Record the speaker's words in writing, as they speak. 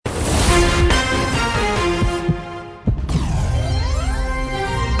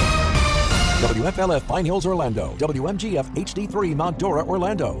WFLF Pine Hills, Orlando, WMGF HD3 Mount Dora,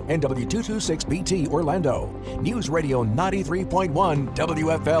 Orlando, and W226BT, Orlando. News Radio 93.1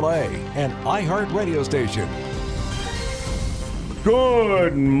 WFLA, an iHeart radio station.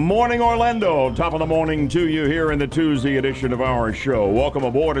 Good morning, Orlando. Top of the morning to you here in the Tuesday edition of our show. Welcome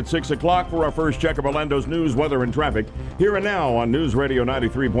aboard at 6 o'clock for our first check of Orlando's news, weather, and traffic. Here and now on News Radio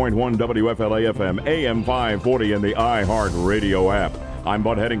 93.1 WFLA FM, AM 540, and the iHeart Radio app. I'm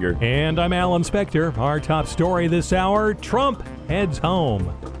Bud Hettinger. And I'm Alan Spector. Our top story this hour, Trump heads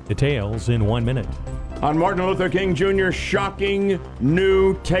home. Details in 1 minute. On Martin Luther King Jr., shocking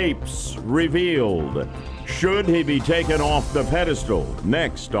new tapes revealed. Should he be taken off the pedestal?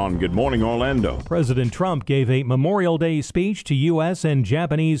 Next on Good Morning Orlando. President Trump gave a Memorial Day speech to U.S. and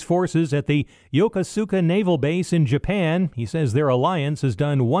Japanese forces at the Yokosuka Naval Base in Japan. He says their alliance has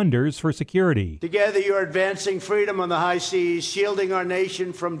done wonders for security. Together you're advancing freedom on the high seas, shielding our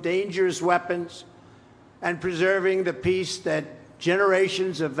nation from dangerous weapons, and preserving the peace that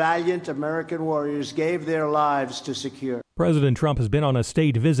generations of valiant American warriors gave their lives to secure. President Trump has been on a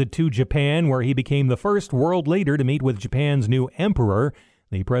state visit to Japan, where he became the first world leader to meet with Japan's new emperor.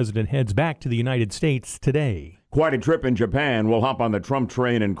 The president heads back to the United States today. Quite a trip in Japan. We'll hop on the Trump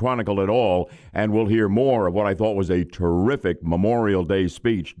train and chronicle it all, and we'll hear more of what I thought was a terrific Memorial Day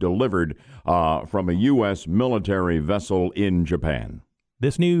speech delivered from a U.S. military vessel in Japan.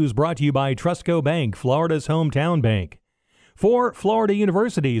 This news brought to you by Trustco Bank, Florida's hometown bank. 4 Florida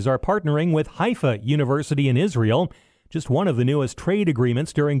universities are partnering with Haifa University in Israel. Just one of the newest trade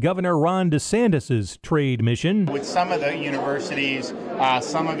agreements during Governor Ron DeSantis' trade mission. With some of the universities,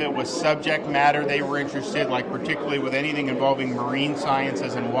 some of it was subject matter they were interested, like particularly with anything involving marine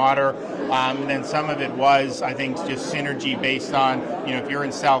sciences and water. And then some of it was, I think, just synergy based on, if you're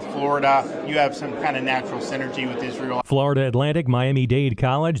in South Florida, you have some kind of natural synergy with Israel. Florida Atlantic, Miami-Dade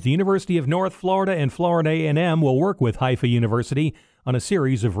College, the University of North Florida, and Florida A&M will work with Haifa University on a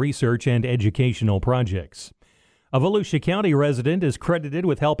series of research and educational projects. A Volusia County resident is credited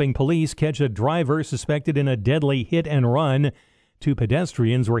with helping police catch a driver suspected in a deadly hit and run. 2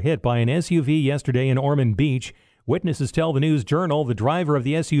 pedestrians were hit by an SUV yesterday in Ormond Beach. Witnesses tell the News Journal the driver of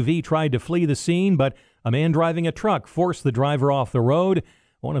the SUV tried to flee the scene, but a man driving a truck forced the driver off the road.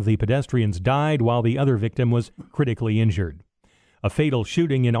 One of the pedestrians died while the other victim was critically injured. A fatal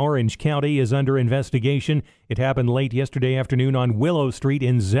shooting in Orange County is under investigation. It happened late yesterday afternoon on Willow Street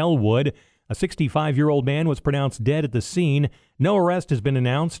in Zellwood. A 65-year-old man was pronounced dead at the scene. No arrest has been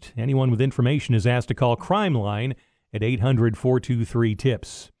announced. Anyone with information is asked to call Crime Line at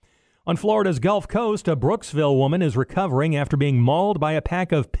 800-423-TIPS. On Florida's Gulf Coast, a Brooksville woman is recovering after being mauled by a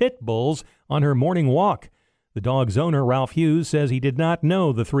pack of pit bulls on her morning walk. The dog's owner, Ralph Hughes, says he did not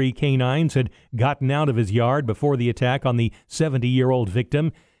know the 3 canines had gotten out of his yard before the attack on the 70-year-old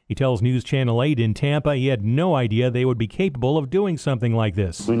victim. He tells News Channel 8 in Tampa he had no idea they would be capable of doing something like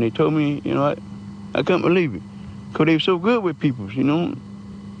this. When they told me, I couldn't believe it. Because they were so good with people, You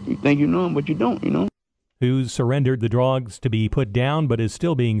think you know them, but you don't, Hughes surrendered the dogs to be put down, but is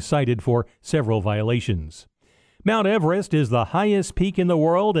still being cited for several violations. Mount Everest is the highest peak in the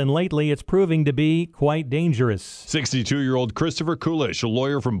world, and lately it's proving to be quite dangerous. 62-year-old Christopher Kulish, a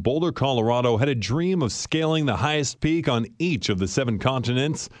lawyer from Boulder, Colorado, had a dream of scaling the highest peak on each of the 7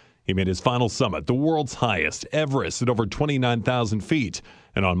 continents. He made his final summit, the world's highest, Everest, at over 29,000 feet.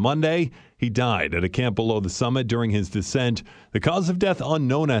 And on Monday, he died at a camp below the summit during his descent. The cause of death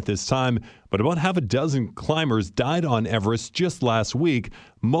unknown at this time, but about half a dozen climbers died on Everest just last week,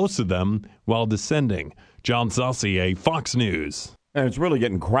 most of them while descending. John Saucier, Fox News. And it's really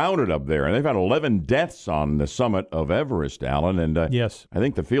getting crowded up there. And they've had 11 deaths on the summit of Everest, Alan. And yes, I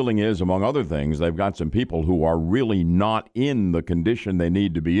think the feeling is, among other things, they've got some people who are really not in the condition they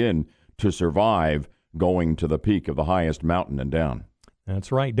need to be in to survive going to the peak of the highest mountain and down.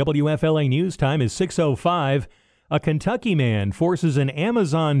 That's right. WFLA News Time is 6:05. A Kentucky man forces an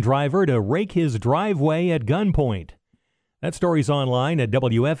Amazon driver to rake his driveway at gunpoint. That story's online at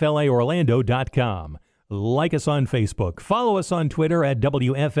WFLAOrlando.com. Like us on Facebook. Follow us on Twitter at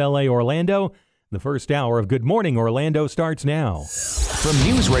WFLA Orlando. The first hour of Good Morning Orlando starts now. From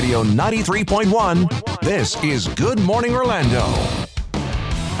News Radio 93.1, this is Good Morning Orlando.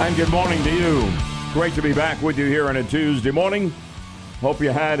 And good morning to you. Great to be back with you here on a Tuesday morning. Hope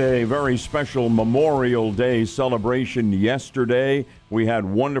you had a very special Memorial Day celebration yesterday. We had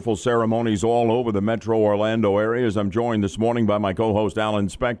wonderful ceremonies all over the metro Orlando area. As I'm joined this morning by my co-host Alan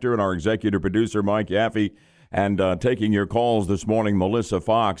Spector and our executive producer Mike Yaffee, and taking your calls this morning, Melissa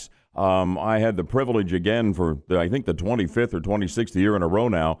Fox. I had the privilege again for, I think, the 25th or 26th year in a row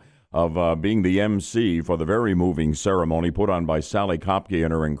now of being the MC for the very moving ceremony put on by Sally Kopke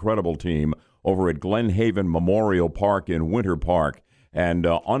and her incredible team over at Glen Haven Memorial Park in Winter Park. And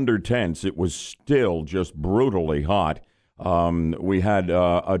under tents, it was still just brutally hot. We had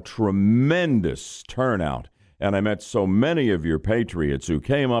a tremendous turnout. And I met so many of your patriots who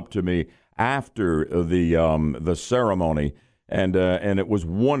came up to me after the ceremony. And it was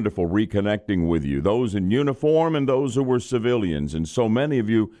wonderful reconnecting with you, those in uniform and those who were civilians. And so many of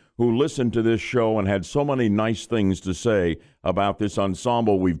you who listened to this show and had so many nice things to say about this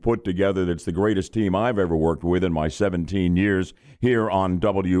ensemble we've put together that's the greatest team I've ever worked with in my 17 years here on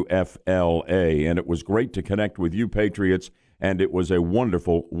WFLA. And it was great to connect with you, Patriots, and it was a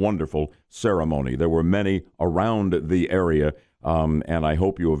wonderful, wonderful ceremony. There were many around the area, and I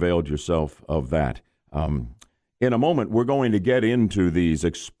hope you availed yourself of that. In a moment, we're going to get into these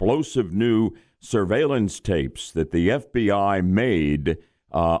explosive new surveillance tapes that the FBI made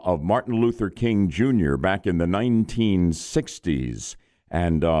of Martin Luther King Jr. back in the 1960s.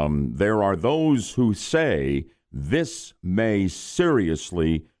 And there are those who say this may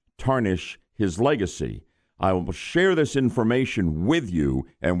seriously tarnish his legacy. I will share this information with you,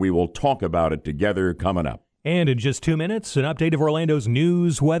 and we will talk about it together coming up. And in just 2 minutes, an update of Orlando's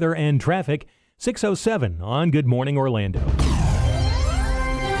news, weather, and traffic. 6:07 on Good Morning Orlando.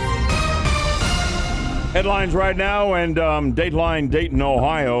 Headlines right now, and Dateline Dayton,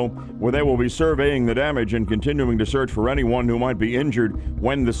 Ohio, where they will be surveying the damage and continuing to search for anyone who might be injured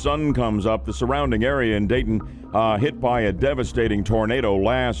when the sun comes up. The surrounding area in Dayton hit by a devastating tornado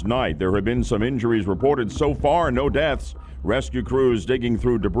last night. There have been some injuries reported so far, no deaths. Rescue crews digging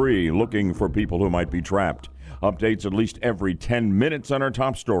through debris, looking for people who might be trapped. Updates at least every 10 minutes on our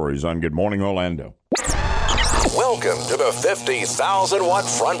top stories on Good Morning Orlando. Welcome to the 50,000 watt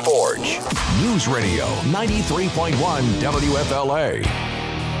front porch. News Radio 93.1 WFLA.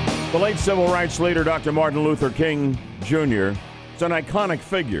 The late civil rights leader, Dr. Martin Luther King Jr., is an iconic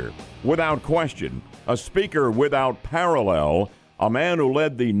figure, without question, a speaker without parallel, a man who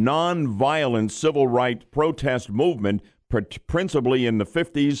led the nonviolent civil rights protest movement principally in the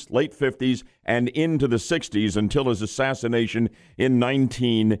 50s, late 50s, and into the 60s until his assassination in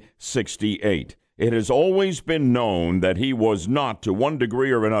 1968. It has always been known that he was not, to one degree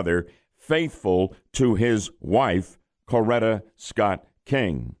or another, faithful to his wife, Coretta Scott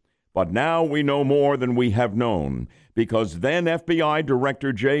King. But now we know more than we have known, because then FBI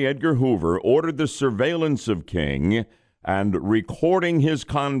Director J. Edgar Hoover ordered the surveillance of King and recording his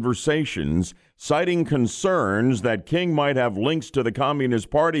conversations, citing concerns that King might have links to the Communist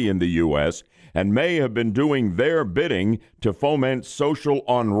Party in the U.S. and may have been doing their bidding to foment social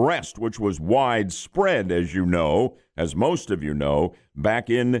unrest, which was widespread, as you know, as most of you know, back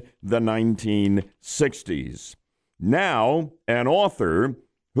in the 1960s. Now, an author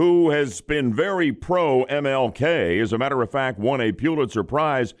who has been very pro-MLK, as a matter of fact, won a Pulitzer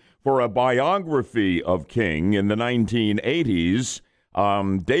Prize for a biography of King in the 1980s,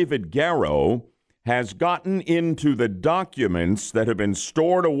 David Garrow, has gotten into the documents that have been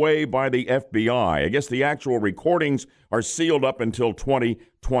stored away by the FBI. I guess the actual recordings are sealed up until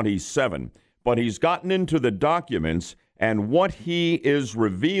 2027. But he's gotten into the documents, and what he is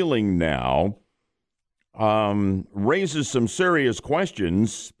revealing now raises some serious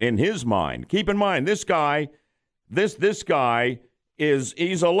questions in his mind. Keep in mind, this guy, this guy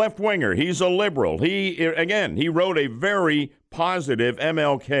he's a left-winger. He's a liberal. He wrote a very positive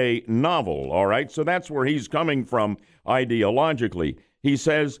MLK novel, all right? So that's where he's coming from ideologically. He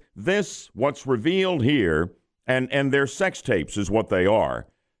says what's revealed here, and their sex tapes is what they are,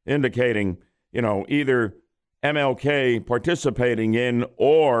 indicating, either MLK participating in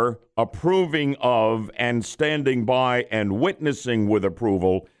or approving of and standing by and witnessing with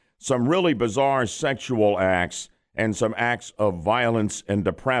approval some really bizarre sexual acts and some acts of violence and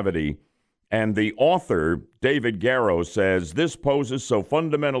depravity. And the author, David Garrow, says this poses so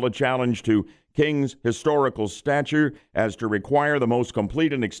fundamental a challenge to King's historical stature as to require the most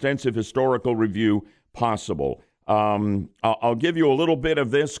complete and extensive historical review possible. I'll give you a little bit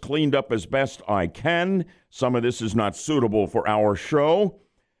of this cleaned up as best I can. Some of this is not suitable for our show.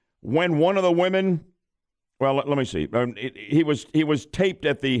 When one of the women, well, let me see. He was taped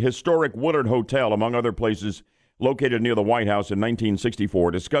at the historic Woodard Hotel, among other places, located near the White House in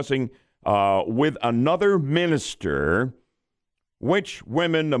 1964, discussing with another minister which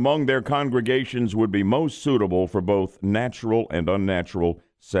women among their congregations would be most suitable for both natural and unnatural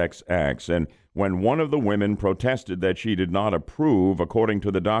sex acts. And when one of the women protested that she did not approve, according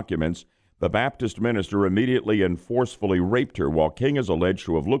to the documents, the Baptist minister immediately and forcefully raped her, while King is alleged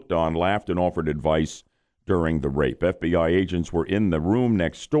to have looked on, laughed, and offered advice during the rape. FBI agents were in the room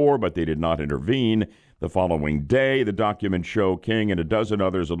next door, but they did not intervene. The following day, the documents show King and a dozen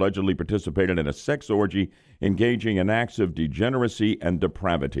others allegedly participated in a sex orgy, engaging in acts of degeneracy and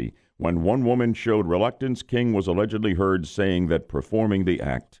depravity. When one woman showed reluctance, King was allegedly heard saying that performing the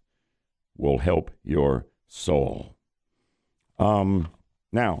act will help your soul.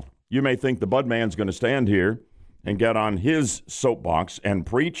 Now, you may think the Budman's going to stand here and get on his soapbox and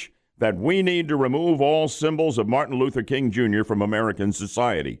preach that we need to remove all symbols of Martin Luther King Jr. from American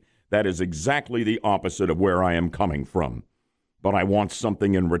society. That is exactly the opposite of where I am coming from. But I want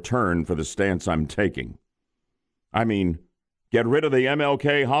something in return for the stance I'm taking. I mean, get rid of the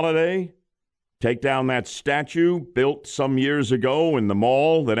MLK holiday? Take down that statue built some years ago in the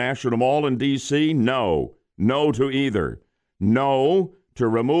mall, the National Mall in D.C.? No. No to either. No to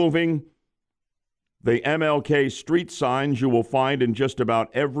removing the MLK street signs you will find in just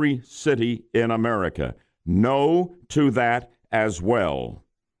about every city in America. No to that as well.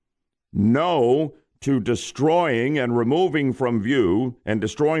 No to destroying and removing from view and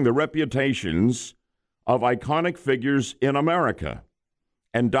destroying the reputations of iconic figures in America.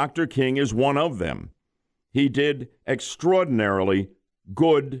 And Dr. King is one of them. He did extraordinarily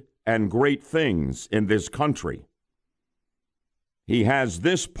good and great things in this country. He has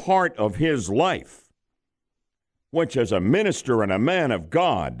this part of his life, which as a minister and a man of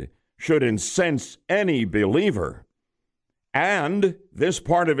God should incense any believer. And this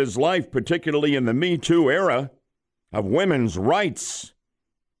part of his life, particularly in the Me Too era of women's rights,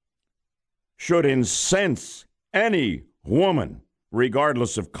 should incense any woman,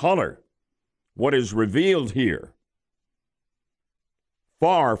 regardless of color. What is revealed here,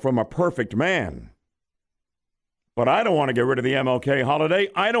 far from a perfect man. But I don't want to get rid of the MLK holiday.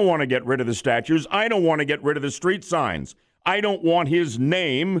 I don't want to get rid of the statues. I don't want to get rid of the street signs. I don't want his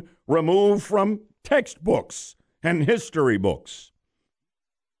name removed from textbooks and history books.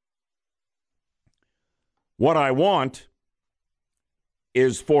 What I want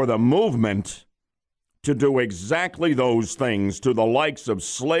is for the movement to do exactly those things to the likes of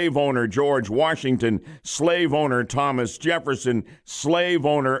slave owner George Washington, slave owner Thomas Jefferson, slave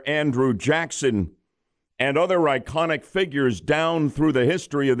owner Andrew Jackson, and other iconic figures down through the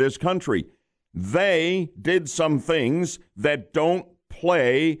history of this country. They did some things that don't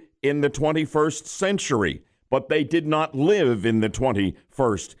play in the 21st century, but they did not live in the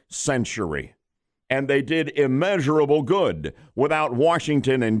 21st century. And they did immeasurable good. Without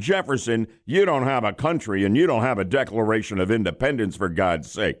Washington and Jefferson, you don't have a country and you don't have a Declaration of Independence, for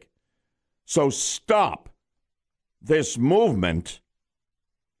God's sake. So stop this movement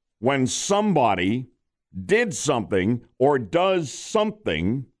when somebody did something or does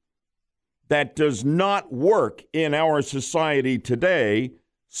something that does not work in our society today.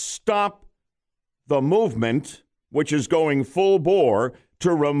 Stop the movement, which is going full bore,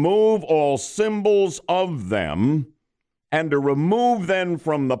 to remove all symbols of them and to remove them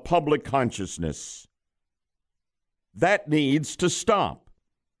from the public consciousness. That needs to stop.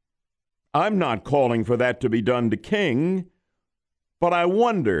 I'm not calling for that to be done to King, but I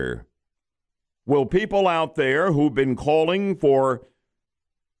wonder, will people out there who've been calling for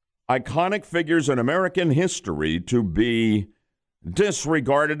iconic figures in American history to be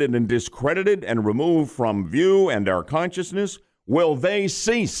disregarded and discredited and removed from view and our consciousness, will they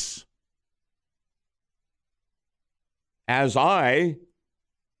cease? As I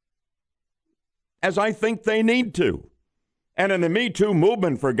think they need to. And in the Me Too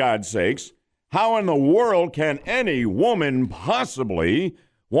movement, for God's sakes, how in the world can any woman possibly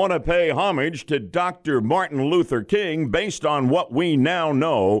want to pay homage to Dr. Martin Luther King based on what we now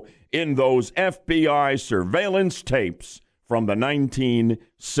know in those FBI surveillance tapes from the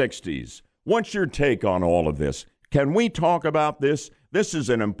 1960s? What's your take on all of this? Can we talk about this? This is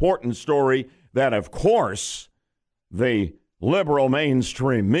an important story that, of course, the liberal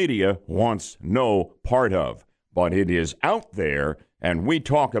mainstream media wants no part of. But it is out there, and we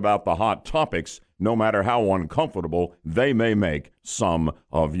talk about the hot topics, no matter how uncomfortable they may make some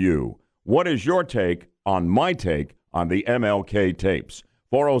of you. What is your take on my take on the MLK tapes?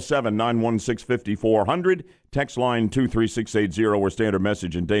 407-916-5400, text line 23680, or standard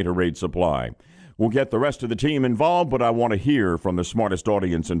message and data rate supply. We'll get the rest of the team involved, but I want to hear from the smartest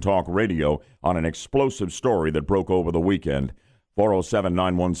audience in talk radio on an explosive story that broke over the weekend.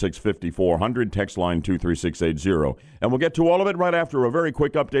 407-916-5400, text line 23680. And we'll get to all of it right after a very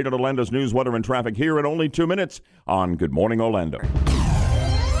quick update on Orlando's news, weather, and traffic here in only 2 minutes on Good Morning Orlando.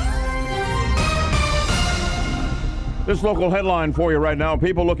 This local headline for you right now.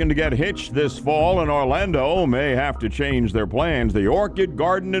 People looking to get hitched this fall in Orlando may have to change their plans. The Orchid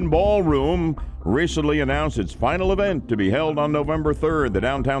Garden and Ballroom recently announced its final event to be held on November 3rd. The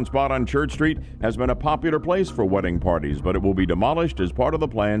downtown spot on Church Street has been a popular place for wedding parties, but it will be demolished as part of the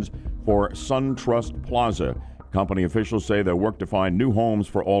plans for SunTrust Plaza. Company officials say they'll work to find new homes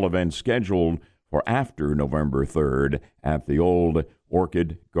for all events scheduled for after November 3rd at the old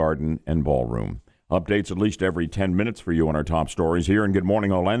Orchid Garden and Ballroom. Updates at least every 10 minutes for you on our top stories here in Good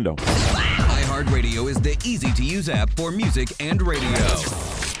Morning Orlando. iHeartRadio is the easy-to-use app for music and radio.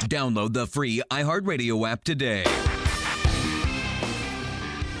 Download the free iHeartRadio app today.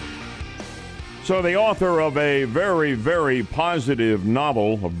 So the author of a very, very positive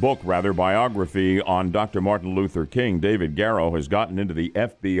biography on Dr. Martin Luther King, David Garrow, has gotten into the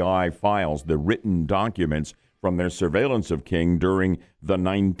FBI files, the written documents from their surveillance of King during the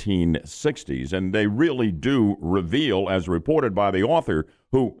 1960s. And they really do reveal, as reported by the author,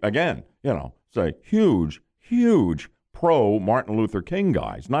 who, again, is a huge, huge pro-Martin Luther King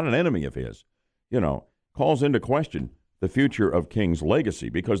guy. He's not an enemy of his, calls into question the future of King's legacy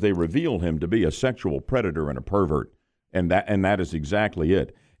because they reveal him to be a sexual predator and a pervert. And that is exactly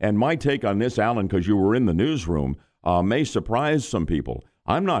it. And my take on this, Alan, because you were in the newsroom, may surprise some people.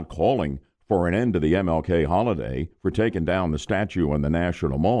 I'm not calling for an end to the MLK holiday, for taking down the statue in the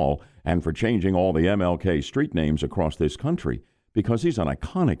National Mall, and for changing all the MLK street names across this country, because he's an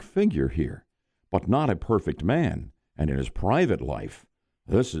iconic figure here, but not a perfect man. And in his private life,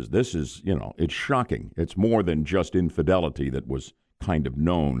 this is it's shocking. It's more than just infidelity that was kind of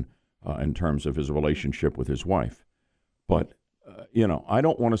known in terms of his relationship with his wife. But, I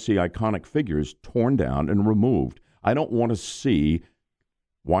don't want to see iconic figures torn down and removed. I don't want to see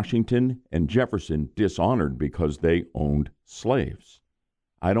Washington and Jefferson dishonored because they owned slaves.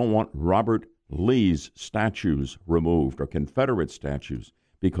 I don't want Robert Lee's statues removed or Confederate statues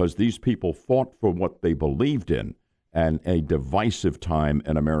because these people fought for what they believed in and a divisive time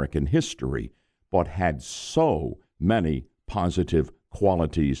in American history, but had so many positive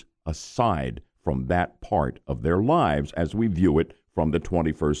qualities aside from that part of their lives as we view it from the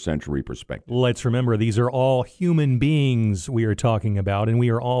 21st century perspective. Let's remember, these are all human beings we are talking about, and we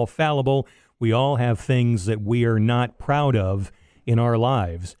are all fallible. We all have things that we are not proud of in our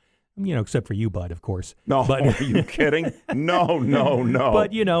lives, except for you, Bud, of course. No, are you kidding? No.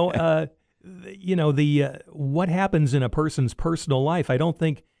 But, what happens in a person's personal life, I don't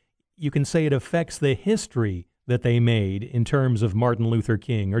think you can say it affects the history that they made in terms of Martin Luther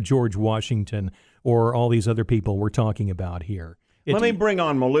King or George Washington or all these other people we're talking about here. Let me bring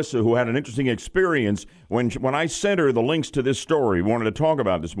on Melissa, who had an interesting experience when I sent her the links to this story we wanted to talk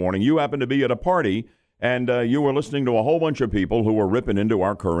about this morning. You happened to be at a party, and you were listening to a whole bunch of people who were ripping into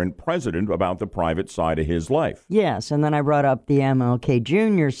our current president about the private side of his life. Yes, and then I brought up the MLK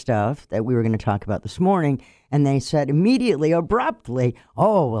Jr. stuff that we were going to talk about this morning, and they said immediately, abruptly,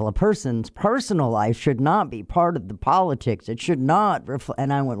 a person's personal life should not be part of the politics. It should not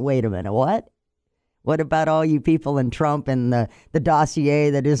and I went, wait a minute, what? What about all you people in Trump and the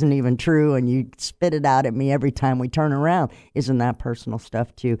dossier that isn't even true and you spit it out at me every time we turn around? Isn't that personal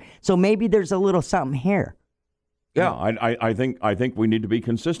stuff too? So maybe there's a little something here. Yeah, I think we need to be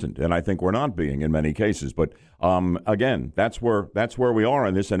consistent, and I think we're not being in many cases. But again, that's where we are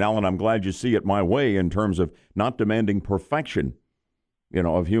in this. And Alan, I'm glad you see it my way in terms of not demanding perfection,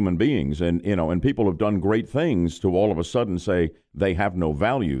 of human beings. And and people have done great things to all of a sudden say they have no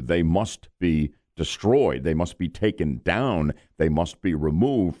value. They must be destroyed. They must be taken down. They must be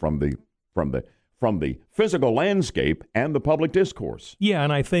removed from the physical landscape and the public discourse. Yeah,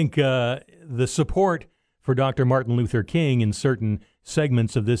 and I think the support for Dr. Martin Luther King in certain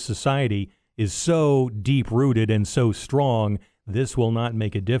segments of this society is so deep-rooted and so strong, this will not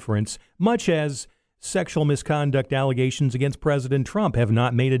make a difference, much as sexual misconduct allegations against President Trump have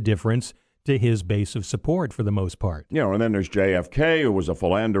not made a difference to his base of support for the most part. And then there's JFK, who was a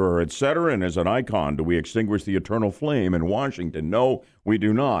philanderer, et cetera, and is an icon. Do we extinguish the eternal flame in Washington? No, we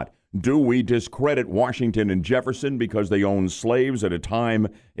do not. Do we discredit Washington and Jefferson because they owned slaves at a time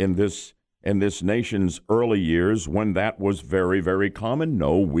in this nation's early years when that was very, very common?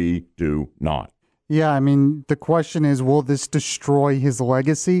 No, we do not. Yeah, the question is, will this destroy his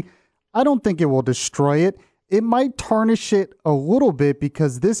legacy? I don't think it will destroy it. It might tarnish it a little bit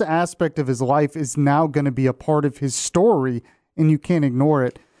because this aspect of his life is now going to be a part of his story, and you can't ignore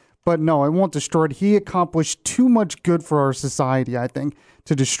it. But no, it won't destroy it. He accomplished too much good for our society, I think,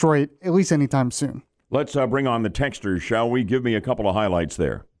 to destroy it, at least anytime soon. Let's bring on the texters, shall we? Give me a couple of highlights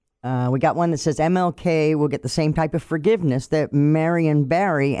there. We got one that says MLK will get the same type of forgiveness that Marion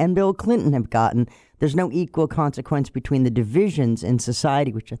Barry and Bill Clinton have gotten. There's no equal consequence between the divisions in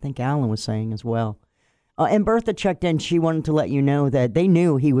society, which I think Alan was saying as well. And Bertha checked in. She wanted to let you know that they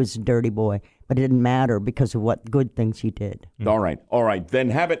knew he was a dirty boy, but it didn't matter because of what good things he did. All right. Then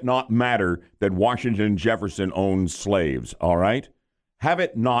have it not matter that Washington and Jefferson owned slaves, all right? Have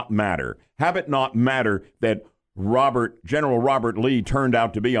it not matter. Have it not matter that General Robert Lee turned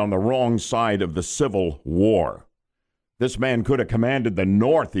out to be on the wrong side of the Civil War. This man could have commanded the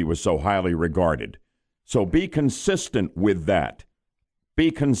North. He was so highly regarded. So be consistent with that.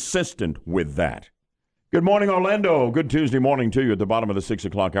 Be consistent with that. Good morning, Orlando. Good Tuesday morning to you at the bottom of the 6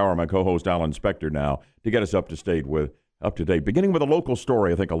 o'clock hour. My co-host, Alan Spector, now to get us up to date. Beginning with a local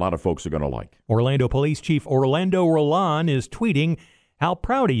story I think a lot of folks are going to like. Orlando Police Chief Orlando Rollan is tweeting how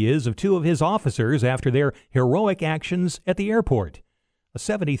proud he is of two of his officers after their heroic actions at the airport. A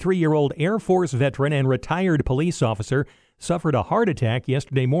 73-year-old Air Force veteran and retired police officer suffered a heart attack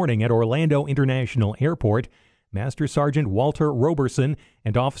yesterday morning at Orlando International Airport. Master Sergeant Walter Roberson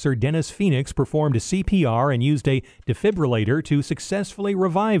and Officer Dennis Phoenix performed CPR and used a defibrillator to successfully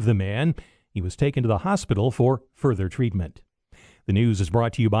revive the man. He was taken to the hospital for further treatment. The news is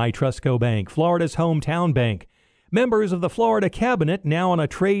brought to you by Trustco Bank, Florida's hometown bank. Members of the Florida cabinet, now on a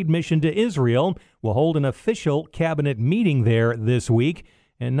trade mission to Israel, will hold an official cabinet meeting there this week,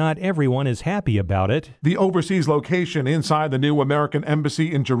 and not everyone is happy about it. The overseas location inside the new American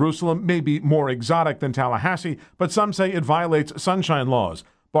embassy in Jerusalem may be more exotic than Tallahassee, but some say it violates sunshine laws.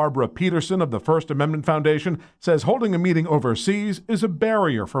 Barbara Peterson of the First Amendment Foundation says holding a meeting overseas is a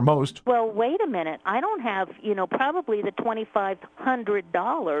barrier for most. Well, wait a minute. I don't have, probably the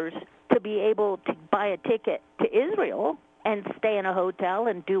 $2,500 to be able to buy a ticket to Israel and stay in a hotel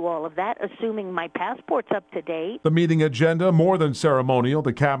and do all of that, assuming my passport's up to date. The meeting agenda, more than ceremonial,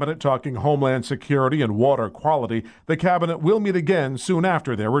 the cabinet talking homeland security and water quality. The cabinet will meet again soon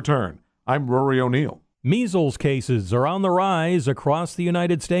after their return. I'm Rory O'Neill. Measles cases are on the rise across the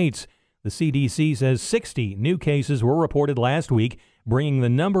United States. The CDC says 60 new cases were reported last week, bringing the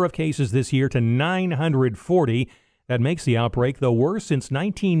number of cases this year to 940. That makes the outbreak the worst since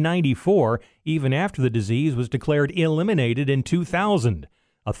 1994, even after the disease was declared eliminated in 2000.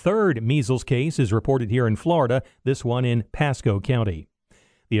 A third measles case is reported here in Florida, this one in Pasco County.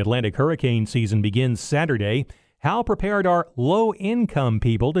 The Atlantic hurricane season begins Saturday. How prepared are low-income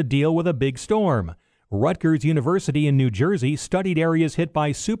people to deal with a big storm? Rutgers University in New Jersey studied areas hit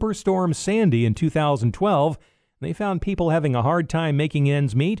by Superstorm Sandy in 2012. They found people having a hard time making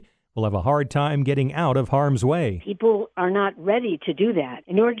ends meet will have a hard time getting out of harm's way. People are not ready to do that.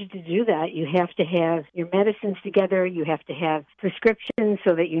 In order to do that, you have to have your medicines together. You have to have prescriptions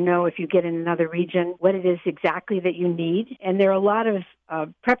so that you know if you get in another region what it is exactly that you need. And there are a lot of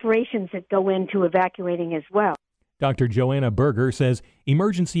preparations that go into evacuating as well. Dr. Joanna Berger says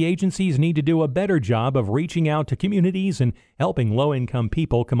emergency agencies need to do a better job of reaching out to communities and helping low-income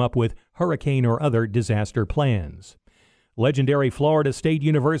people come up with hurricane or other disaster plans. Legendary Florida State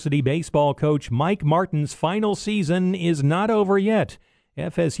University baseball coach Mike Martin's final season is not over yet.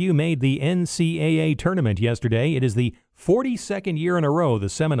 FSU made the NCAA tournament yesterday. It is the 42nd year in a row the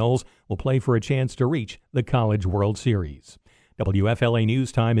Seminoles will play for a chance to reach the College World Series. WFLA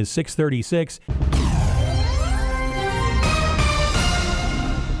News Time is 6:36.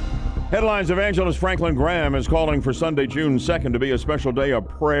 Headlines: Evangelist Franklin Graham is calling for Sunday, June 2nd to be a special day of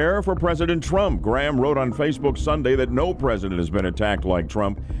prayer for President Trump. Graham wrote on Facebook Sunday that no president has been attacked like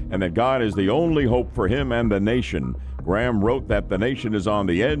Trump and that God is the only hope for him and the nation. Graham wrote that the nation is on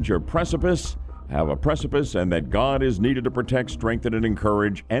the edge of precipice, and that God is needed to protect, strengthen, and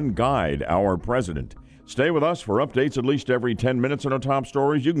encourage and guide our president. Stay with us for updates at least every 10 minutes on our top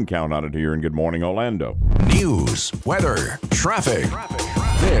stories. You can count on it here in Good Morning Orlando. News, weather, traffic.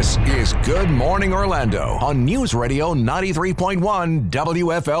 This is Good Morning Orlando on News Radio 93.1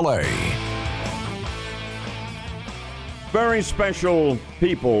 WFLA. Very special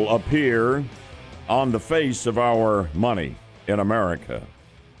people appear on the face of our money in America.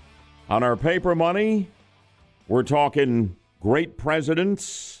 On our paper money, we're talking great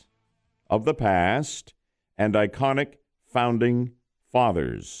presidents of the past and iconic founding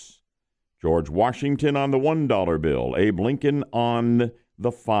fathers. George Washington on the $1 bill, Abe Lincoln on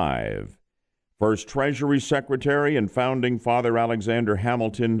the 5. First Treasury Secretary and founding father Alexander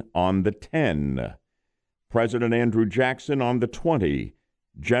Hamilton on the 10. President Andrew Jackson on the 20.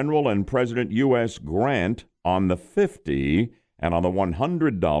 General and President U.S. Grant on the 50. And on the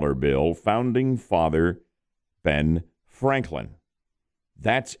 $100 bill, founding father Ben Franklin.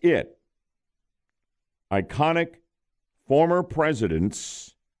 That's it. Iconic former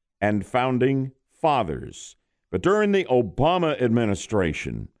presidents and founding fathers. But during the Obama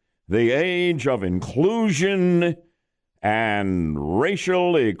administration, the age of inclusion and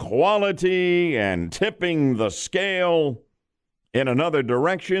racial equality and tipping the scale in another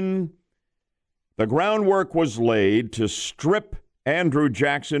direction, The groundwork was laid to strip Andrew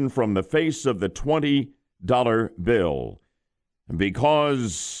Jackson from the face of the $20 bill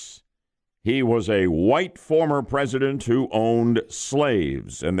because he was a white former president who owned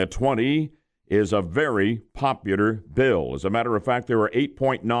slaves, and the 20 is a very popular bill. As a matter of fact, there are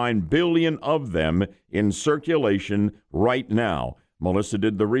 8.9 billion of them in circulation right now. Melissa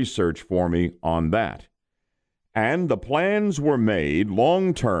did the research for me on that. And the plans were made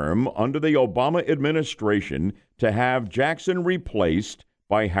long-term under the Obama administration to have Jackson replaced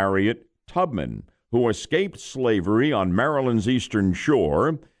by Harriet Tubman, who escaped slavery on Maryland's eastern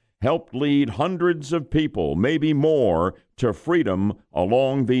shore, helped lead hundreds of people, maybe more, to freedom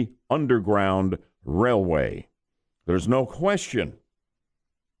along the Underground Railway. There's no question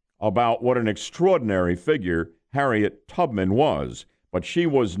about what an extraordinary figure Harriet Tubman was. But she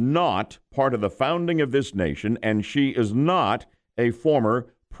was not part of the founding of this nation, and she is not a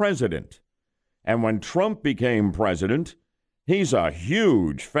former president. And when Trump became president, he's a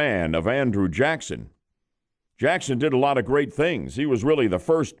huge fan of Andrew Jackson. Jackson did a lot of great things. He was really the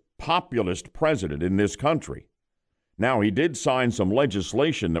first populist president in this country. Now, he did sign some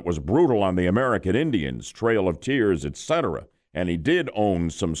legislation that was brutal on the American Indians, Trail of Tears, etc., and he did own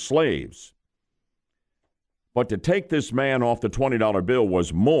some slaves. But to take this man off the $20 bill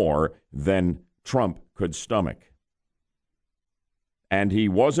was more than Trump could stomach. And he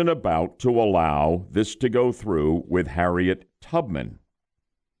wasn't about to allow this to go through with Harriet Tubman.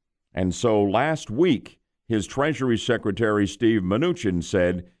 And so last week, his Treasury Secretary, Steve Mnuchin,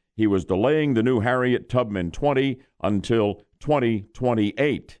 said he was delaying the new Harriet Tubman 20 until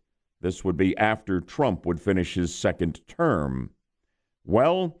 2028. This would be after Trump would finish his second term.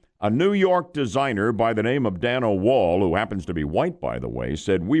 Well, a New York designer by the name of Dano Wall, who happens to be white, by the way,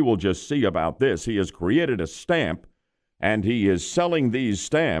 said, "We will just see about this." He has created a stamp, and he is selling these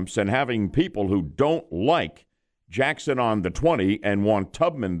stamps and having people who don't like Jackson on the 20 and want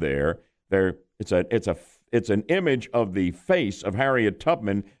Tubman there. It's an image of the face of Harriet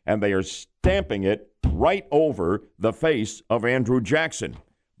Tubman, and they are stamping it right over the face of Andrew Jackson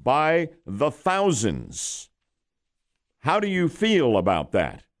by the thousands. How do you feel about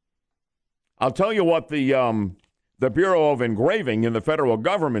that? I'll tell you what the Bureau of Engraving in the federal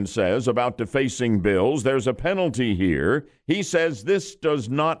government says about defacing bills. There's a penalty here. He says this does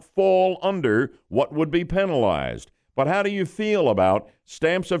not fall under what would be penalized. But how do you feel about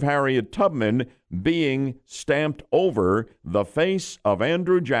stamps of Harriet Tubman being stamped over the face of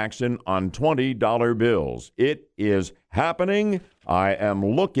Andrew Jackson on $20 bills? It is happening. I am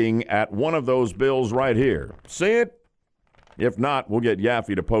looking at one of those bills right here. See it? If not, we'll get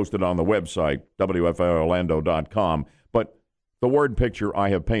Yaffee to post it on the website, WFLorlando.com. But the word picture I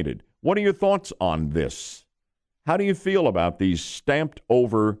have painted. What are your thoughts on this? How do you feel about these stamped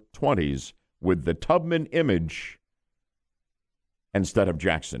over 20s with the Tubman image instead of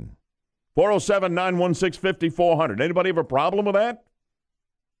Jackson? 407-916-5400. Anybody have a problem with that?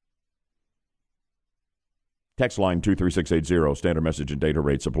 Text line 23680, standard message and data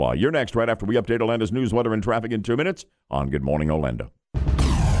rate supply. You're next, right after we update Orlando's news, weather, and traffic in 2 minutes on Good Morning Orlando.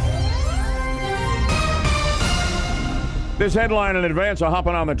 This headline in advance of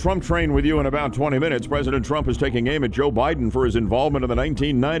hopping on the Trump train with you in about 20 minutes. President Trump is taking aim at Joe Biden for his involvement in the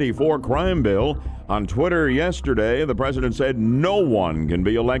 1994 crime bill. On Twitter yesterday, the president said no one can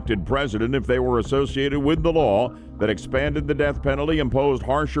be elected president if they were associated with the law that expanded the death penalty, imposed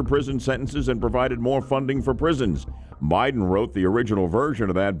harsher prison sentences, and provided more funding for prisons. Biden wrote the original version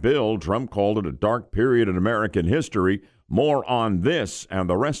of that bill. Trump called it a dark period in American history. More on this and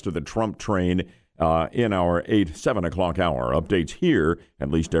the rest of the Trump train in our 7 o'clock hour. Updates here at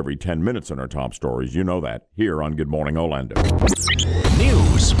least every 10 minutes in our top stories. You know that, here on Good Morning Orlando.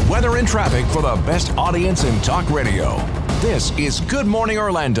 News, weather, and traffic for the best audience in talk radio. This is Good Morning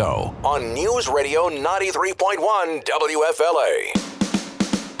Orlando on News Radio 93.1 WFLA.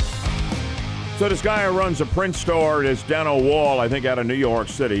 So this guy who runs a print store, this Dano Wall, I think out of New York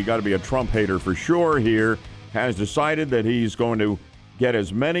City, got to be a Trump hater for sure here, has decided that he's going to get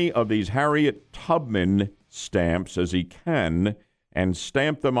as many of these Harriet Tubman stamps as he can and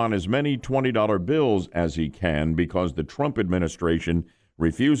stamp them on as many $20 bills as he can because the Trump administration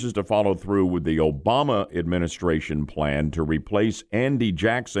refuses to follow through with the Obama administration plan to replace Andy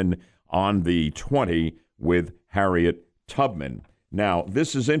Jackson on the 20 with Harriet Tubman. Now,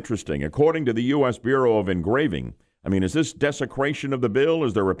 this is interesting. According to the U.S. Bureau of Engraving, is this desecration of the bill?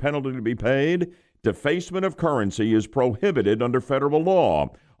 Is there a penalty to be paid? Defacement of currency is prohibited under federal law.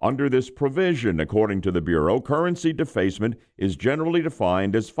 Under this provision, according to the Bureau, currency defacement is generally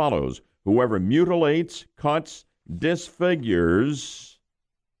defined as follows: whoever mutilates, cuts, disfigures.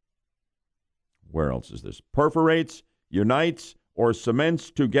 where else is this? Perforates, unites, or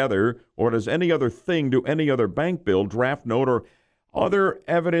cements together, or does any other thing to any other bank bill, draft note, or other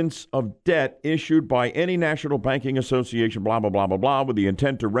evidence of debt issued by any national banking association, blah, blah, blah, blah, blah, with the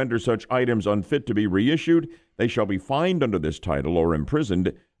intent to render such items unfit to be reissued, they shall be fined under this title or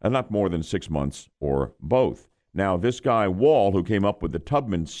imprisoned not more than 6 months or both. Now, this guy, Wall, who came up with the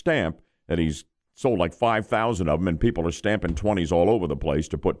Tubman stamp, that he's sold like 5,000 of them, and people are stamping 20s all over the place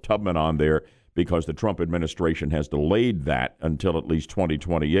to put Tubman on there because the Trump administration has delayed that until at least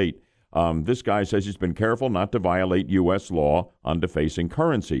 2028. This guy says he's been careful not to violate U.S. law on defacing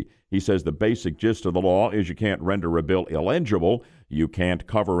currency. He says the basic gist of the law is you can't render a bill illegible. You can't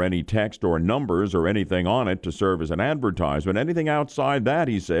cover any text or numbers or anything on it to serve as an advertisement. Anything outside that,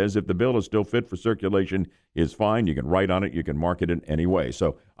 he says, if the bill is still fit for circulation, is fine. You can write on it. You can mark it in any way.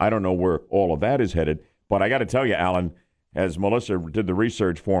 So I don't know where all of that is headed. But I got to tell you, Alan, as Melissa did the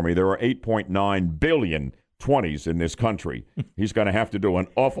research for me, there are 8.9 billion 20s in this country. He's going to have to do an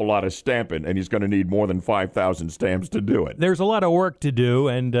awful lot of stamping, and he's going to need more than 5,000 stamps to do it. There's a lot of work to do,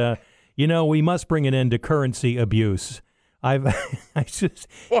 and, we must bring an end to currency abuse. You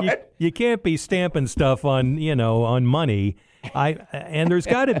can't be stamping stuff on money. And there's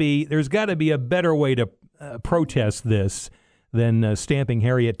got to be a better way to protest this than stamping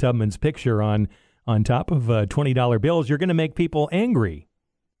Harriet Tubman's picture on top of $20 bills. You're going to make people angry.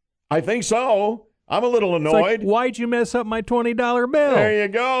 I think so. I'm a little annoyed. It's like, why'd you mess up my $20 bill? There you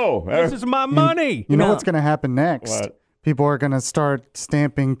go. This is my money. You know what's going to happen next? What? People are going to start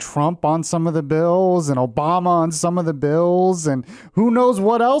stamping Trump on some of the bills and Obama on some of the bills and who knows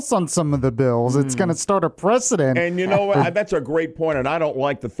what else on some of the bills. It's going to start a precedent. And you know what? That's a great point, and I don't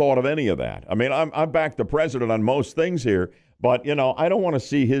like the thought of any of that. I mean, I'm back the president on most things here, but, I don't want to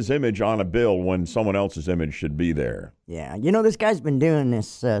see his image on a bill when someone else's image should be there. Yeah. This guy's been doing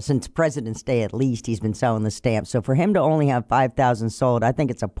this since President's Day at least. He's been selling the stamps. So for him to only have 5,000 sold, I think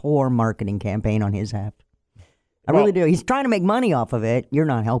it's a poor marketing campaign on his half. I really do. He's trying to make money off of it. You're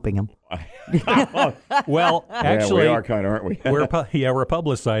not helping him. Well, actually, we are kind of, aren't we? we're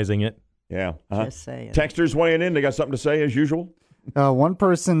publicizing it. Yeah. Just saying. Texters weighing in. They got something to say as usual? One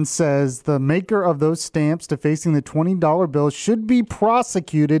person says the maker of those stamps defacing the $20 bill should be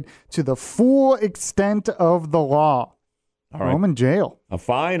prosecuted to the full extent of the law. All right. Throw him in jail. A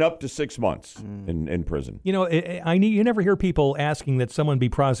fine up to 6 months in prison. You never hear people asking that someone be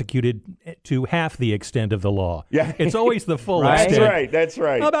prosecuted to half the extent of the law. Yeah. It's always the full Right? extent. That's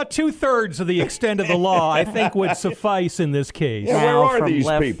right. About 2/3 of the extent of the law, I think, would suffice in this case. Yeah, where are from these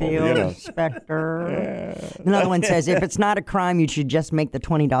left people? Field, Inspector. Another one says, if it's not a crime, you should just make the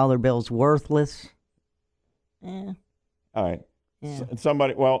 $20 bills worthless. All right. Yeah.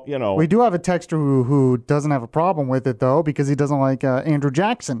 Somebody, We do have a texter who doesn't have a problem with it, though, because he doesn't like Andrew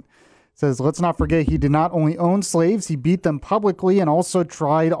Jackson. Says, let's not forget he did not only own slaves, he beat them publicly and also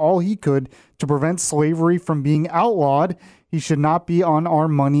tried all he could to prevent slavery from being outlawed. He should not be on our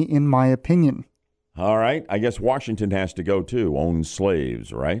money, in my opinion. All right. I guess Washington has to go, too. Own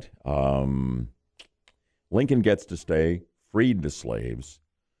slaves, right? Lincoln gets to stay, freed the slaves.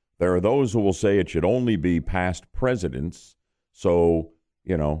 There are those who will say it should only be past presidents. So,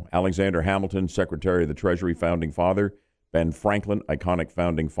 Alexander Hamilton, Secretary of the Treasury, founding father, Ben Franklin, iconic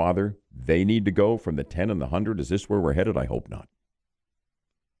founding father, they need to go from the 10 and the 100. Is this where we're headed? I hope not.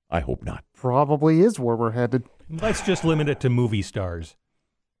 Probably is where we're headed. Let's just limit it to movie stars.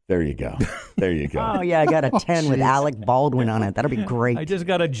 There you go. Oh, yeah, I got a 10 with Alec Baldwin on it. That'll be great. I just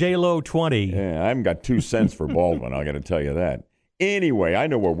got a J-Lo 20. Yeah, I haven't got 2 cents for Baldwin, I got to tell you that. Anyway, I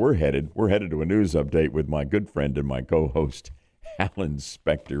know where we're headed. We're headed to a news update with my good friend and my co-host, Alan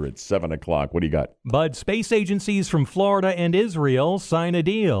Spector, at 7 o'clock. What do you got? Bud, space agencies from Florida and Israel sign a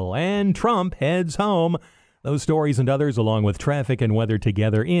deal, and Trump heads home. Those stories and others, along with traffic and weather,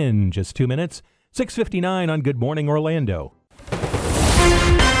 together in just 2 minutes. 6:59 on Good Morning Orlando.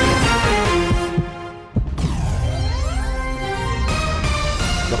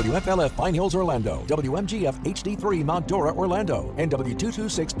 WFLF Pine Hills, Orlando. WMGF HD3 Mount Dora, Orlando. And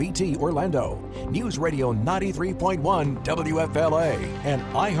W226BT, Orlando. News Radio 93.1 WFLA, an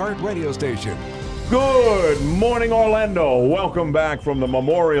iHeart radio station. Good morning, Orlando. Welcome back from the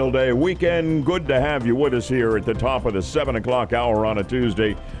Memorial Day weekend. Good to have you with us here at the top of the 7 o'clock hour on a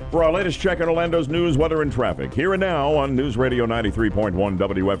Tuesday for our latest check on Orlando's news, weather, and traffic. Here and now on News Radio 93.1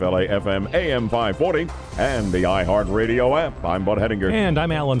 WFLA FM AM 540 and the iHeart Radio app. I'm Bud Hettinger. And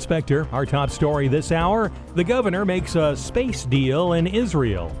I'm Alan Spector. Our top story this hour, the governor makes a space deal in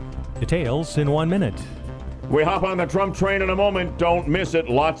Israel. Details in 1 minute. We hop on the Trump train in a moment. Don't miss it.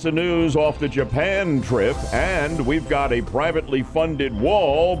 Lots of news off the Japan trip, and we've got a privately funded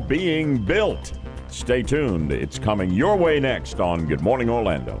wall being built. Stay tuned. It's coming your way next on Good Morning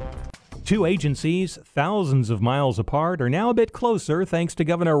Orlando. Two agencies, thousands of miles apart, are now a bit closer thanks to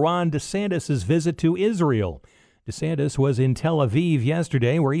Governor Ron DeSantis' visit to Israel. DeSantis was in Tel Aviv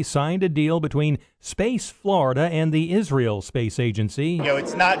yesterday where he signed a deal between Space Florida and the Israel Space Agency.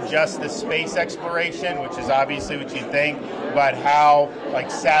 It's not just the space exploration, which is obviously what you think, but how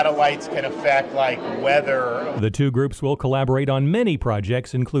satellites can affect weather. The two groups will collaborate on many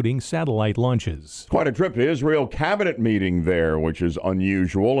projects, including satellite launches. Quite a trip to Israel. Cabinet meeting there, which is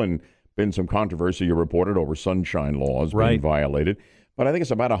unusual, and been some controversy you reported over sunshine laws being violated. But I think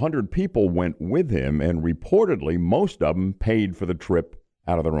it's about 100 people went with him, and reportedly most of them paid for the trip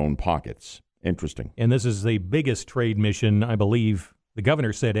out of their own pockets. Interesting. And this is the biggest trade mission, I believe. The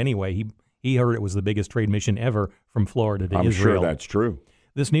governor said anyway. He heard it was the biggest trade mission ever from Florida to Israel. I'm sure that's true.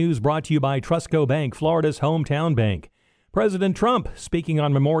 This news brought to you by Trustco Bank, Florida's hometown bank. President Trump speaking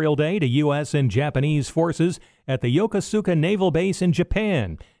on Memorial Day to U.S. and Japanese forces at the Yokosuka Naval Base in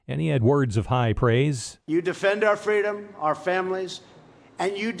Japan. And he had words of high praise. You defend our freedom, our families,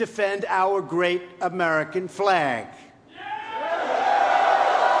 and you defend our great American flag.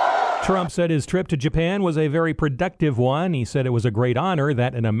 Trump said his trip to Japan was a very productive one. He said it was a great honor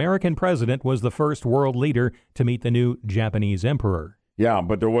that an American president was the first world leader to meet the new Japanese emperor. Yeah,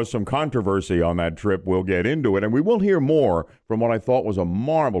 but there was some controversy on that trip. We'll get into it, and we will hear more from what I thought was a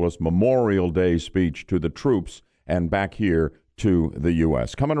marvelous Memorial Day speech to the troops and back here to the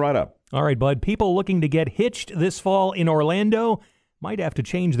U.S. Coming right up. All right, Bud. People looking to get hitched this fall in Orlando might have to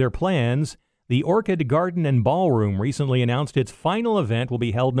change their plans. The Orchid Garden and Ballroom recently announced its final event will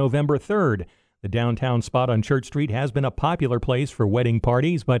be held November 3rd. The downtown spot on Church Street has been a popular place for wedding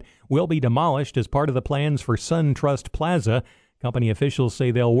parties, but will be demolished as part of the plans for SunTrust Plaza. Company officials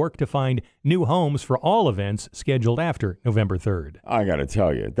say they'll work to find new homes for all events scheduled after November 3rd. I got to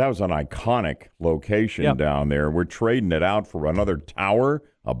tell you, that was an iconic location down there. We're trading it out for another tower,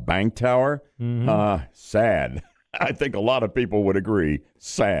 a bank tower. Sad. I think a lot of people would agree.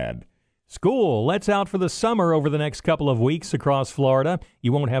 Sad. School lets out for the summer over the next couple of weeks across Florida.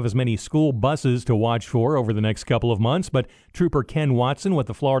 You won't have as many school buses to watch for over the next couple of months, but Trooper Ken Watson with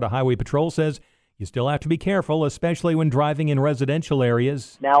the Florida Highway Patrol says you still have to be careful, especially when driving in residential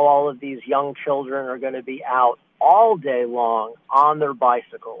areas. Now all of these young children are going to be out all day long on their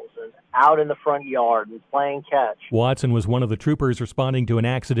bicycles and out in the front yard and playing catch. Watson was one of the troopers responding to an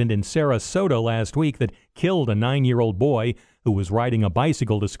accident in Sarasota last week that killed a 9-year-old boy who was riding a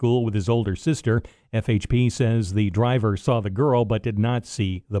bicycle to school with his older sister. FHP says the driver saw the girl but did not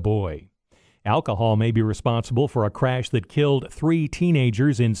see the boy. Alcohol may be responsible for a crash that killed 3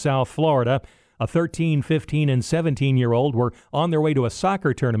 teenagers in South Florida. A 13, 15, and 17-year-old were on their way to a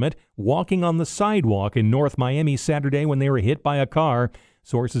soccer tournament, walking on the sidewalk in North Miami Saturday when they were hit by a car.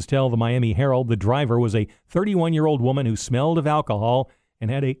 Sources tell the Miami Herald the driver was a 31-year-old woman who smelled of alcohol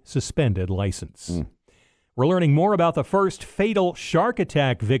and had a suspended license. We're learning more about the first fatal shark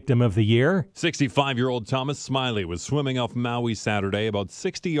attack victim of the year. 65-year-old Thomas Smiley was swimming off Maui Saturday about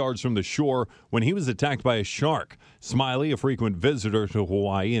 60 yards from the shore when he was attacked by a shark. Smiley, a frequent visitor to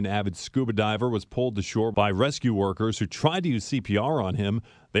Hawaii and avid scuba diver, was pulled to shore by rescue workers who tried to use CPR on him.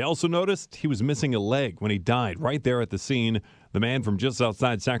 They also noticed he was missing a leg when he died right there at the scene. The man from just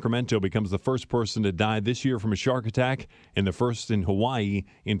outside Sacramento becomes the first person to die this year from a shark attack and the first in Hawaii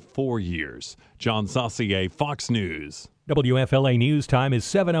in 4 years. John Saucier, Fox News. WFLA News Time is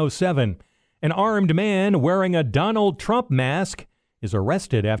 7:07. An armed man wearing a Donald Trump mask is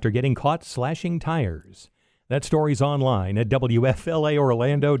arrested after getting caught slashing tires. That story's online at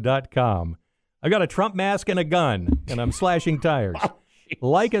WFLAOrlando.com. I got a Trump mask and a gun, and I'm slashing tires.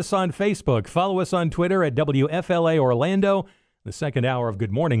 Like us on Facebook. Follow us on Twitter at WFLA Orlando. The second hour of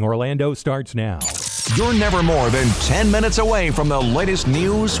Good Morning Orlando starts now. You're never more than 10 minutes away from the latest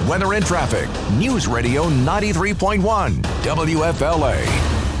news, weather, and traffic. News Radio 93.1 WFLA.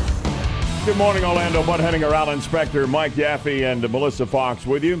 Good morning, Orlando. Bud Henninger, Al Inspector, Mike Yaffee, and Melissa Fox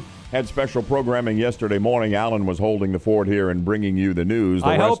with you. Had special programming yesterday morning. Alan was holding the fort here and bringing you the news.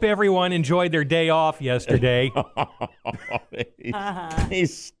 I hope everyone enjoyed their day off yesterday.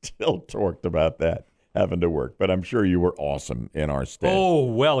 He's still torqued about that, having to work. But I'm sure you were awesome in our stead. Oh,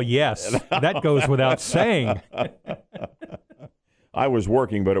 well, yes. That goes without saying. I was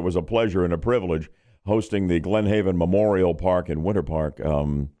working, but it was a pleasure and a privilege hosting the Glen Haven Memorial Park and Winter Park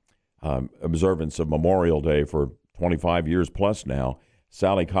observance of Memorial Day for 25 years plus now.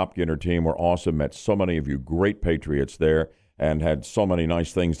 Sally Kopke and her team were awesome. Met so many of you great patriots there. and had so many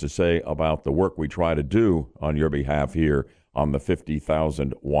nice things to say about the work we try to do on your behalf here on the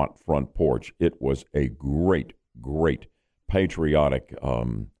 50,000-watt front porch. It was a great, great patriotic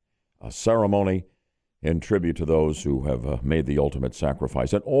ceremony in tribute to those who have made the ultimate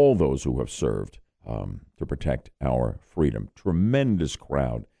sacrifice and all those who have served to protect our freedom. Tremendous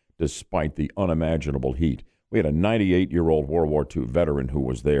crowd despite the unimaginable heat. We had a 98-year-old World War II veteran who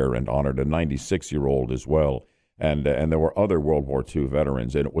was there and honored a 96-year-old as well. And there were other World War II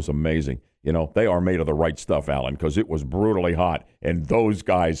veterans, and it was amazing. You know, they are made of the right stuff, Alan, because it was brutally hot, and those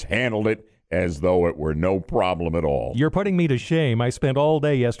guys handled it as though it were no problem at all. You're putting me to shame. I spent all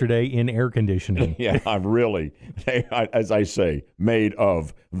day yesterday in air conditioning. Yeah, I'm really, as I say, made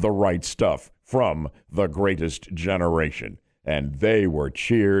of the right stuff from the greatest generation. And they were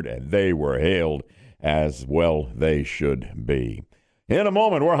cheered and they were hailed as well they should be. In a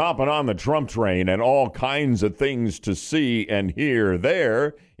moment, we're hopping on the Trump train and all kinds of things to see and hear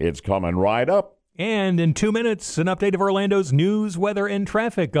there. It's coming right up. And in 2 minutes, an update of Orlando's news, weather, and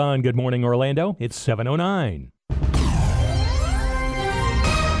traffic on Good Morning Orlando. It's 7:09.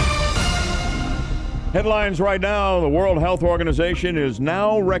 Headlines right now. The World Health Organization is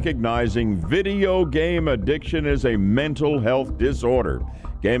now recognizing video game addiction as a mental health disorder.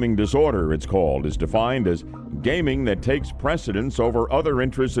 Gaming disorder, it's called, is defined as gaming that takes precedence over other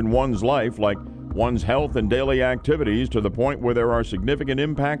interests in one's life, like one's health and daily activities, to the point where there are significant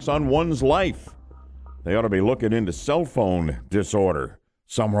impacts on one's life. They ought to be looking into cell phone disorder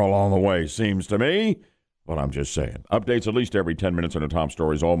somewhere along the way, seems to me. But I'm just saying. Updates at least every 10 minutes on the top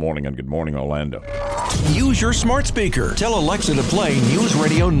stories all morning on Good Morning Orlando. Use your smart speaker. Tell Alexa to play News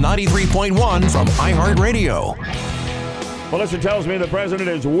Radio 93.1 from iHeartRadio. Melissa tells me the president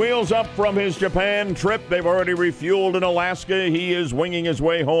is wheels up from his Japan trip. They've already refueled in Alaska. He is winging his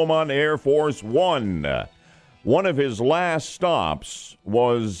way home on Air Force One. One of his last stops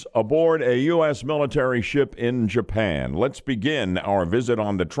was aboard a U.S. military ship in Japan. Let's begin our visit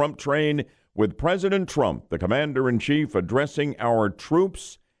on the Trump train with President Trump, the commander-in-chief, addressing our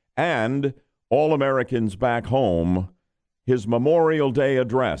troops and all Americans back home, his Memorial Day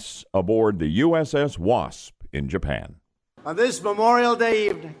address aboard the USS Wasp in Japan. On this Memorial Day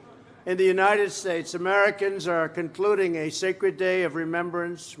evening in the United States, Americans are concluding a sacred day of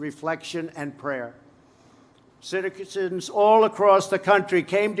remembrance, reflection, and prayer. Citizens all across the country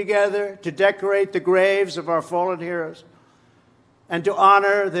came together to decorate the graves of our fallen heroes and to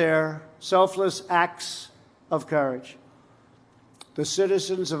honor their selfless acts of courage. The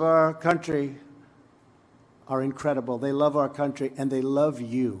citizens of our country are incredible. They love our country, and they love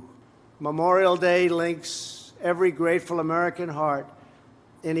you. Memorial Day links every grateful American heart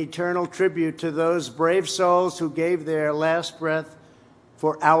in eternal tribute to those brave souls who gave their last breath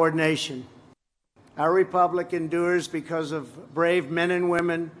for our nation. Our republic endures because of brave men and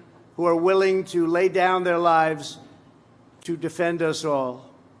women who are willing to lay down their lives to defend us all.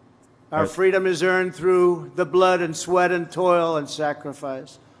 Our freedom is earned through the blood and sweat and toil and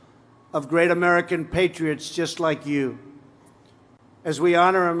sacrifice of great American patriots just like you. As we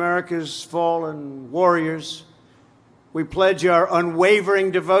honor America's fallen warriors, we pledge our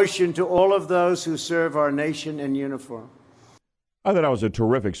unwavering devotion to all of those who serve our nation in uniform. I thought that was a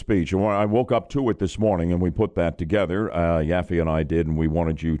terrific speech. And I woke up to it this morning, and we put that together. Yaffee and I did, and we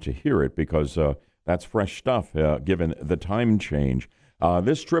wanted you to hear it because that's fresh stuff, given the time change.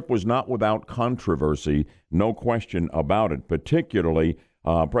 This trip was not without controversy, no question about it. Particularly,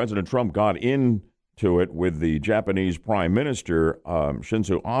 President Trump got into it with the Japanese Prime Minister,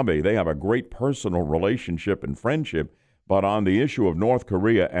 Shinzo Abe. They have a great personal relationship and friendship. But on the issue of North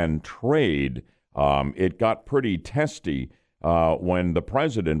Korea and trade, it got pretty testy when the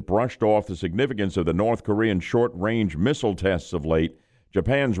president brushed off the significance of the North Korean short-range missile tests of late.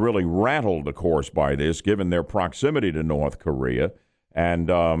 Japan's really rattled, of course, by this, given their proximity to North Korea. And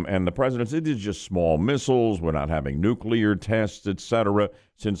the president said, these are just small missiles. We're not having nuclear tests, etc.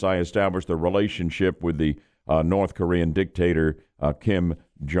 Since I established a relationship with the North Korean dictator, Kim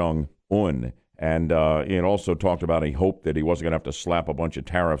Jong-un. And it also talked about he hoped that he wasn't going to have to slap a bunch of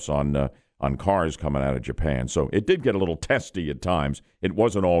tariffs on cars coming out of Japan. So it did get a little testy at times. It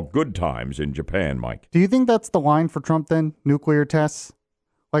wasn't all good times in Japan, Mike. Do you think that's the line for Trump then? Nuclear tests?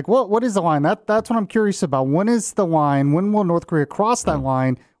 Like, what is the line? That's what I'm curious about. When is the line? When will North Korea cross that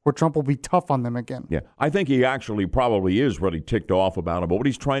line where Trump will be tough on them again? Yeah, I think he actually probably is really ticked off about it. But what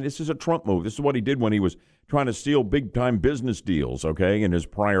he's trying, this is a Trump move. This is what he did when he was trying to steal big-time business deals, okay, in his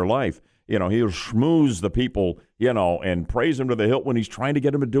prior life. You know, he'll schmooze the people, and praise them to the hilt when he's trying to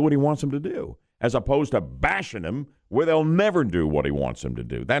get them to do what he wants them to do, as opposed to bashing them where they'll never do what he wants them to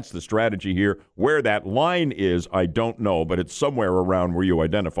do. That's the strategy here. Where that line is, I don't know, but it's somewhere around where you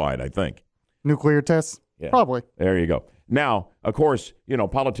identified, I think. Nuclear tests? Yeah. Probably. There you go. Now, of course,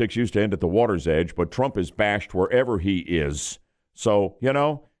 politics used to end at the water's edge, but Trump is bashed wherever he is. So,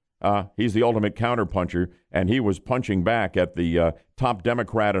 he's the ultimate counterpuncher, and he was punching back at the top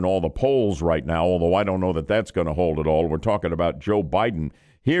Democrat in all the polls right now, although I don't know that that's going to hold at all. We're talking about Joe Biden.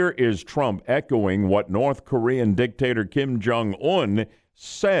 Here is Trump echoing what North Korean dictator Kim Jong-un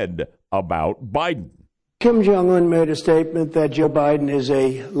said about Biden. Kim Jong-un made a statement that Joe Biden is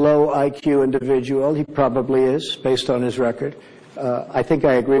a low IQ individual. He probably is, based on his record. I think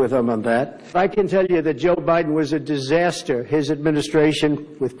I agree with him on that. I can tell you that Joe Biden was a disaster. His administration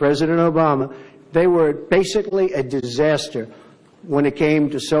with President Obama, they were basically a disaster when it came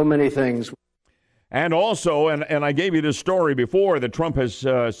to so many things. And also, and I gave you this story before that Trump has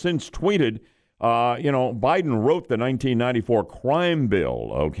since tweeted, Biden wrote the 1994 crime bill,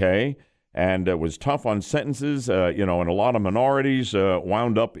 okay? And it was tough on sentences, and a lot of minorities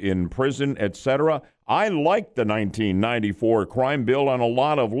wound up in prison, etc. I liked the 1994 crime bill on a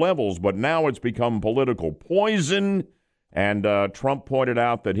lot of levels, but now it's become political poison. And Trump pointed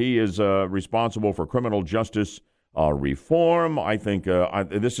out that he is responsible for criminal justice reform. I think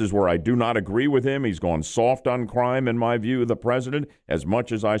this is where I do not agree with him. He's gone soft on crime, in my view, the president, as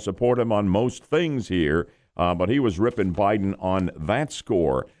much as I support him on most things here. But he was ripping Biden on that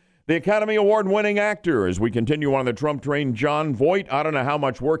score. The Academy Award-winning actor, as we continue on the Trump train, Jon Voight. I don't know how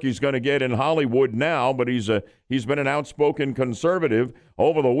much work he's going to get in Hollywood now, but he's been an outspoken conservative.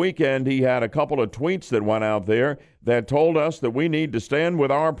 Over the weekend, he had a couple of tweets that went out there that told us that we need to stand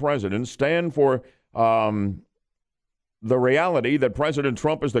with our president, stand for the reality that President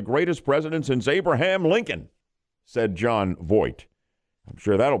Trump is the greatest president since Abraham Lincoln, said Jon Voight. I'm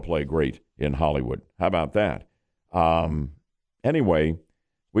sure that'll play great in Hollywood. How about that? Anyway,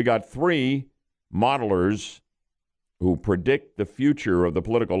 we got 3 modelers who predict the future of the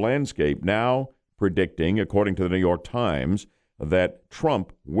political landscape now predicting, according to the New York Times, that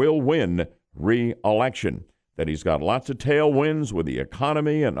Trump will win re-election, that he's got lots of tailwinds with the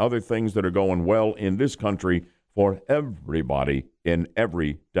economy and other things that are going well in this country for everybody in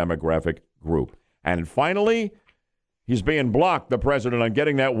every demographic group. And finally, he's being blocked, the president, on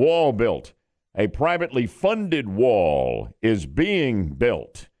getting that wall built. A privately funded wall is being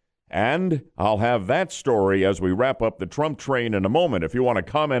built. And I'll have that story as we wrap up the Trump train in a moment. If you want to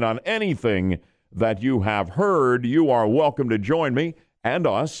comment on anything that you have heard, you are welcome to join me and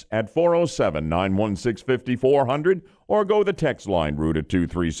us at 407-916-5400 or go the text line route at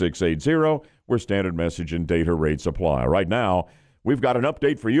 23680 where standard message and data rates apply. Right now, we've got an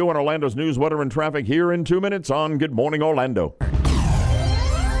update for you on Orlando's news, weather, and traffic here in 2 minutes on Good Morning Orlando.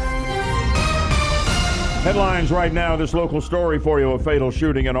 Headlines right now, this local story for you, a fatal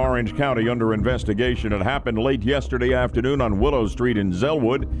shooting in Orange County under investigation. It happened late yesterday afternoon on Willow Street in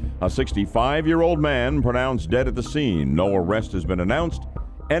Zellwood. A 65-year-old man pronounced dead at the scene. No arrest has been announced.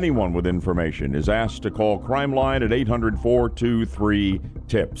 Anyone with information is asked to call Crime Line at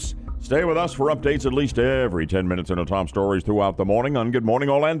 800-423-TIPS. Stay with us for updates at least every 10 minutes on the top stories throughout the morning on Good Morning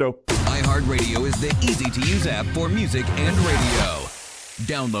Orlando. iHeartRadio is the easy-to-use app for music and radio.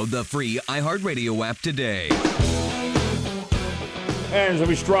 Download the free iHeartRadio app today. As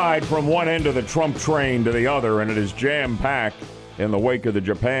we stride from one end of the Trump train to the other, and it is jam-packed in the wake of the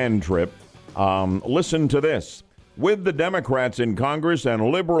Japan trip, listen to this. With the Democrats in Congress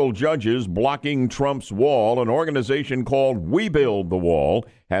and liberal judges blocking Trump's wall, an organization called We Build the Wall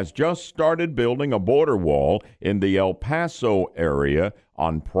has just started building a border wall in the El Paso area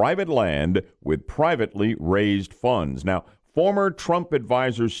on private land with privately raised funds. Now, former Trump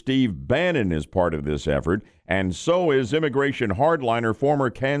advisor Steve Bannon is part of this effort, and so is immigration hardliner former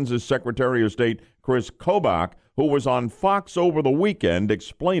Kansas Secretary of State Chris Kobach, who was on Fox over the weekend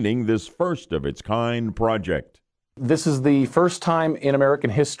explaining this first-of-its-kind project. This is the first time in American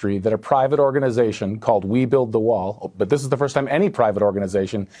history that a private organization called We Build the Wall, but this is the first time any private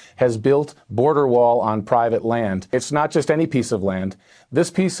organization has built border wall on private land. It's not just any piece of land.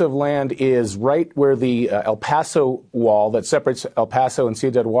 This piece of land is right where the El Paso wall that separates El Paso and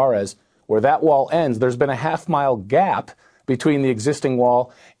Ciudad Juarez, where that wall ends. There's been a half-mile gap between the existing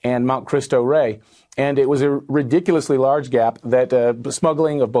wall and Mount Cristo Rey. And it was a ridiculously large gap that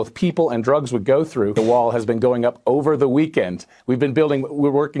smuggling of both people and drugs would go through. The wall has been going up over the weekend. We're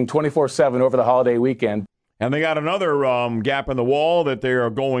working 24/7 over the holiday weekend. And they got another gap in the wall that they are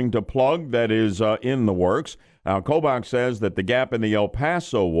going to plug that is in the works. Now, Kobach says that the gap in the El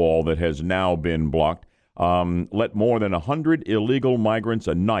Paso wall that has now been blocked let more than 100 illegal migrants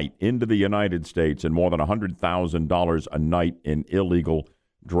a night into the United States and more than $100,000 a night in illegal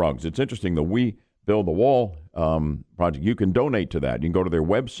drugs. It's interesting, the We Build the Wall project, you can donate to that. You can go to their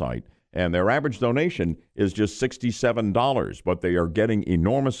website, and their average donation is just $67, but they are getting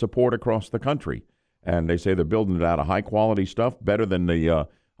enormous support across the country. And they say they're building it out of high-quality stuff, better than the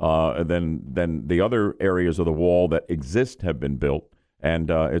other areas of the wall that exist have been built.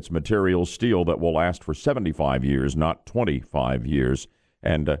 And it's material steel that will last for 75 years, not 25 years.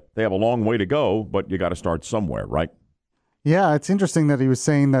 And they have a long way to go, but you got to start somewhere, right? Yeah, it's interesting that he was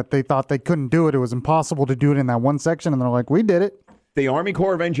saying that they thought they couldn't do it. It was impossible to do it in that one section, and they're like, we did it. The Army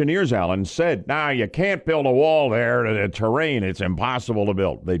Corps of Engineers, Alan, said, you can't build a wall there to the terrain. It's impossible to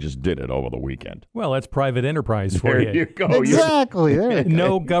build. They just did it over the weekend. Well, that's private enterprise for There you go. Exactly.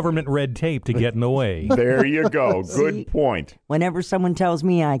 No government red tape to get in the way. There you go. Good See, point. Whenever someone tells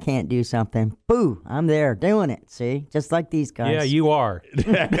me I can't do something, boo, I'm there doing it. See? Just like these guys. Yeah, you are.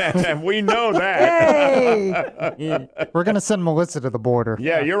 We know that. Hey! We're going to send Melissa to the border.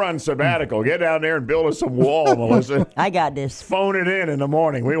 Yeah, you're on sabbatical. Get down there and build us some wall, Melissa. I got this. Phone it in the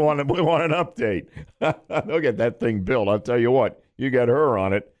morning. We want an update. They'll get that thing built. I'll tell you what. You get her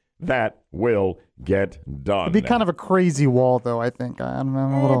on it, that will get done. It'd be kind of a crazy wall, though, I think. I'm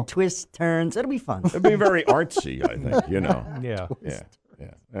a little... Twists, turns. It'll be fun. It'd be very artsy, I think, Yeah. Yeah.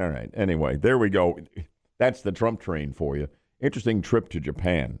 All right. Anyway, there we go. That's the Trump train for you. Interesting trip to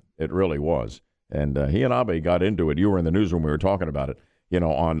Japan. It really was. And he and Abe got into it. You were in the newsroom. We were talking about it.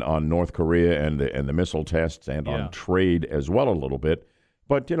 On North Korea and the missile tests and on trade as well a little bit.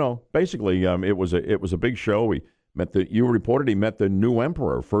 But, basically it was a big show. You reported he met the new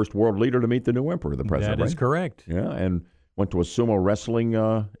emperor, first world leader to meet the new emperor, the president, That is right? correct. Yeah, and went to a sumo wrestling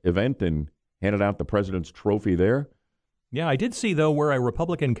event and handed out the president's trophy there. Yeah, I did see, though, where a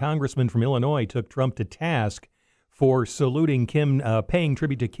Republican congressman from Illinois took Trump to task for saluting paying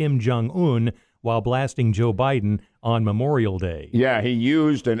tribute to Kim Jong-un while blasting Joe Biden on Memorial Day. Yeah, he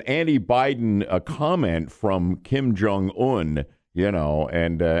used an anti-Biden comment from Kim Jong-un,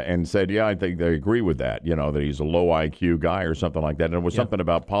 and said, I think they agree with that, that he's a low IQ guy or something like that. And it was something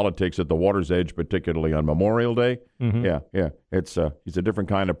about politics at the water's edge, particularly on Memorial Day. Mm-hmm. Yeah. He's a different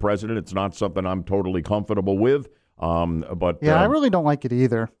kind of president. It's not something I'm totally comfortable with. I really don't like it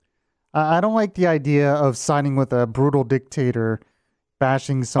either. I don't like the idea of siding with a brutal dictator,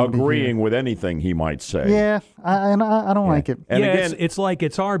 bashing somebody. Agreeing with anything he might say. Yeah, I don't like it. And again, it's like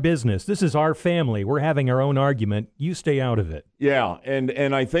it's our business. This is our family. We're having our own argument. You stay out of it. Yeah,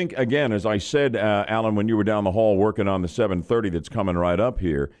 and I think, again, as I said, Alan, when you were down the hall working on the 7:30 that's coming right up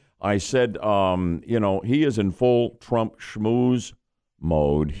here, I said, he is in full Trump schmooze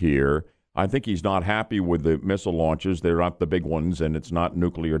mode here. I think he's not happy with the missile launches. They're not the big ones, and it's not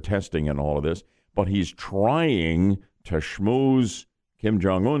nuclear testing and all of this. But he's trying to schmooze Kim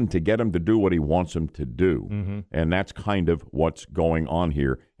Jong-un to get him to do what he wants him to do. Mm-hmm. And that's kind of what's going on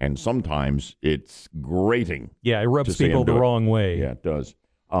here. And sometimes it's grating. Yeah, it rubs people the wrong way. Yeah, it does.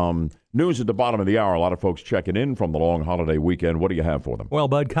 News at the bottom of the hour. A lot of folks checking in from the long holiday weekend. What do you have for them? Well,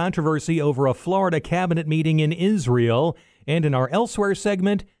 Bud, controversy over a Florida cabinet meeting in Israel. And in our Elsewhere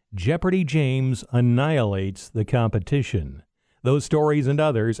segment, Jeopardy James annihilates the competition. Those stories and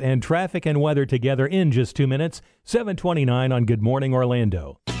others and traffic and weather together in just 2 minutes. 7:29 on Good Morning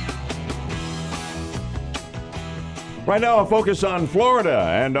Orlando. Right now, a focus on Florida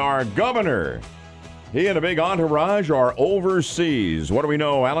and our governor. He and a big entourage are overseas. What do we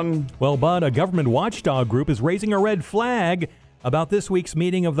know, Alan? Well, Bud, a government watchdog group is raising a red flag about this week's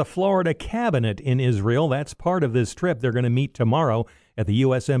meeting of the Florida cabinet in Israel. That's part of this trip. They're going to meet tomorrow at the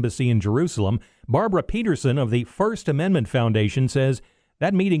U.S. Embassy in Jerusalem. Barbara Peterson of the First Amendment Foundation says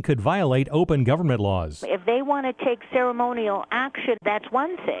that meeting could violate open government laws. If they want to take ceremonial action, that's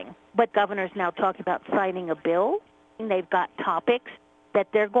one thing. But governor's now talking about signing a bill. They've got topics that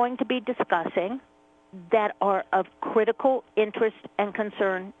they're going to be discussing that are of critical interest and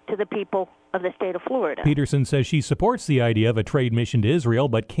concern to the people of the state of Florida. Peterson says she supports the idea of a trade mission to Israel,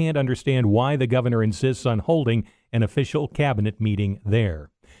 but can't understand why the governor insists on holding an official cabinet meeting there.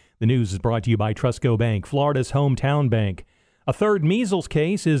 The news is brought to you by Trustco Bank, Florida's hometown bank. A third measles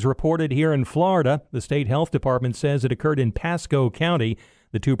case is reported here in Florida. The state health department says it occurred in Pasco County.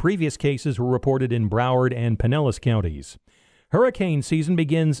 The two previous cases were reported in Broward and Pinellas counties. Hurricane season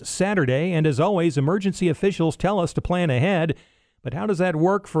begins Saturday, and as always, emergency officials tell us to plan ahead. But how does that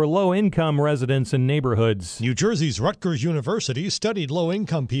work for low-income residents and neighborhoods? New Jersey's Rutgers University studied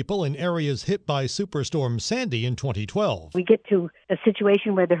low-income people in areas hit by Superstorm Sandy in 2012. We get to a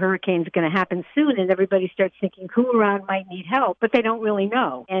situation where the hurricane's going to happen soon, and everybody starts thinking who around might need help, but they don't really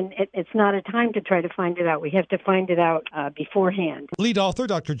know. And it's not a time to try to find it out. We have to find it out beforehand. Lead author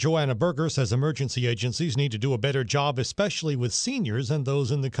Dr. Joanna Berger says emergency agencies need to do a better job, especially with seniors and those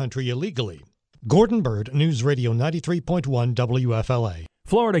in the country illegally. Gordon Bird, News Radio 93.1 WFLA.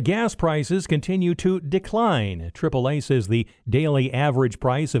 Florida gas prices continue to decline. AAA says the daily average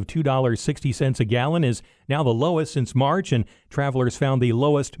price of $2.60 a gallon is now the lowest since March, and travelers found the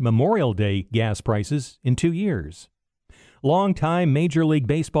lowest Memorial Day gas prices in 2 years. Longtime Major League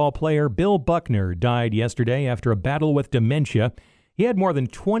Baseball player Bill Buckner died yesterday after a battle with dementia. He had more than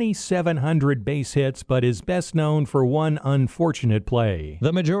 2,700 base hits, but is best known for one unfortunate play.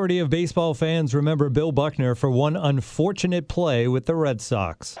 The majority of baseball fans remember Bill Buckner for one unfortunate play with the Red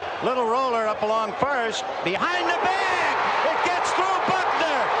Sox. Little roller up along first, behind the bag. It gets through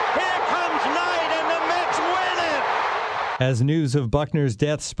Buckner. Here comes Knight, and the Mets win it. As news of Buckner's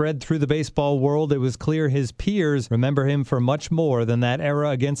death spread through the baseball world, it was clear his peers remember him for much more than that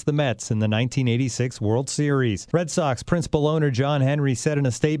era against the Mets in the 1986 World Series. Red Sox principal owner John Henry said in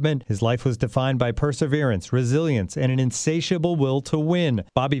a statement, his life was defined by perseverance, resilience, and an insatiable will to win.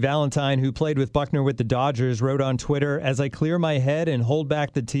 Bobby Valentine, who played with Buckner with the Dodgers, wrote on Twitter, "As I clear my head and hold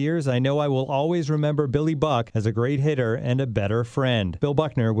back the tears, I know I will always remember Billy Buck as a great hitter and a better friend." Bill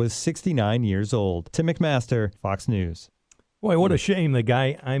Buckner was 69 years old. Tim McMaster, Fox News. Boy, what a shame, the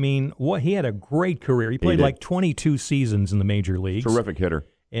guy. I mean, he had a great career. He played like 22 seasons in the major leagues. Terrific hitter.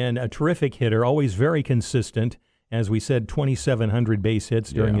 And a terrific hitter, always very consistent. As we said, 2,700 base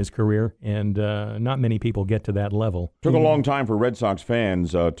hits during his career, and not many people get to that level. Took a long time for Red Sox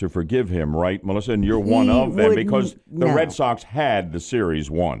fans to forgive him, right, Melissa? And you're one of them because the Red Sox had the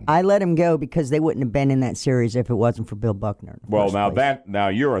series won. I let him go because they wouldn't have been in that series if it wasn't for Bill Buckner. Well, now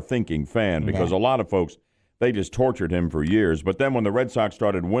you're a thinking fan because a lot of folks, they just tortured him for years. But then when the Red Sox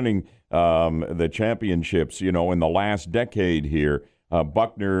started winning the championships, in the last decade here,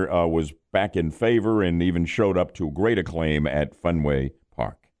 Buckner was back in favor and even showed up to great acclaim at Fenway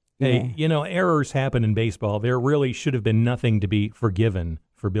Park. Hey, errors happen in baseball. There really should have been nothing to be forgiven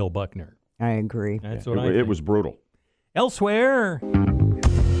for Bill Buckner. I agree. That's what I think. It was brutal. Elsewhere.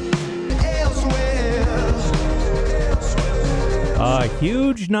 A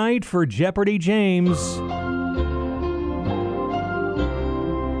huge night for Jeopardy James.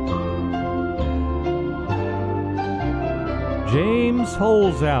 James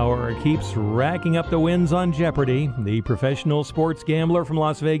Holzhauer keeps racking up the wins on Jeopardy! The professional sports gambler from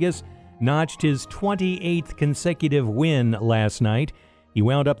Las Vegas notched his 28th consecutive win last night. He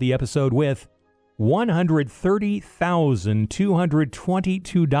wound up the episode with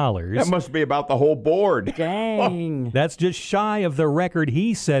 $130,222. That must be about the whole board. Dang. That's just shy of the record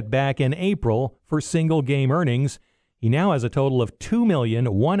he set back in April for single game earnings. He now has a total of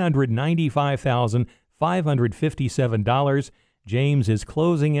 $2,195,557. James is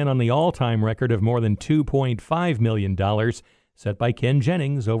closing in on the all-time record of more than $2.5 million, set by Ken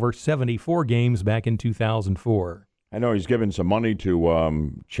Jennings over 74 games back in 2004. I know he's given some money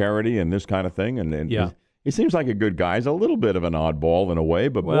to charity and this kind of thing, and he seems like a good guy. He's a little bit of an oddball in a way,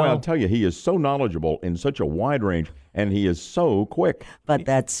 but boy, I'll tell you, he is so knowledgeable in such a wide range, and he is so quick. But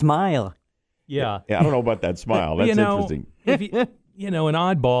that smile. Yeah. I don't know about that smile. That's interesting. An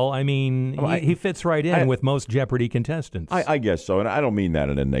oddball, I mean, he fits right in with most Jeopardy contestants. I guess so, and I don't mean that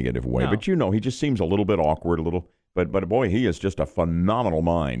in a negative way, but he just seems a little bit awkward, but boy, he is just a phenomenal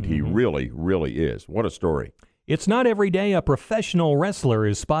mind. He really, really is. What a story. It's not every day a professional wrestler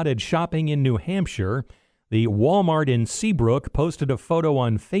is spotted shopping in New Hampshire. The Walmart in Seabrook posted a photo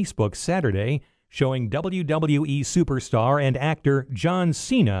on Facebook Saturday showing WWE superstar and actor John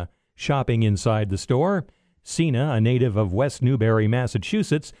Cena shopping inside the store. Cena, a native of West Newbury,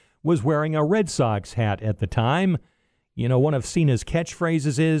 Massachusetts, was wearing a Red Sox hat at the time. One of Cena's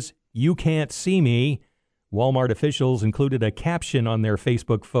catchphrases is, "You can't see me." Walmart officials included a caption on their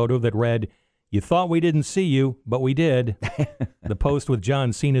Facebook photo that read, "You thought we didn't see you, but we did." The post with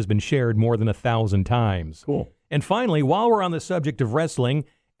John Cena has been shared more than 1,000 times. Cool. And finally, while we're on the subject of wrestling,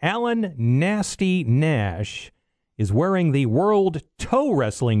 Alan Nasty Nash is wearing the World Toe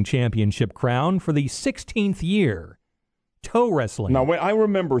Wrestling Championship crown for the 16th year. Toe wrestling. Now, I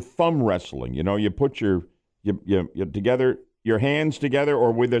remember thumb wrestling. You put your together, your hands together,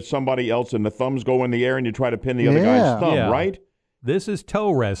 or with somebody else, and the thumbs go in the air, and you try to pin the other guy's thumb, right? This is toe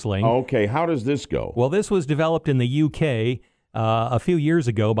wrestling. Okay, how does this go? Well, this was developed in the UK a few years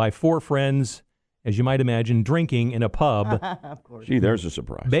ago by four friends as you might imagine, drinking in a pub. Of course. Gee, there's a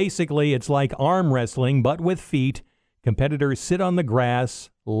surprise. Basically, it's like arm wrestling, but with feet. Competitors sit on the grass,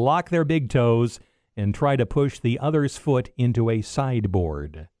 lock their big toes, and try to push the other's foot into a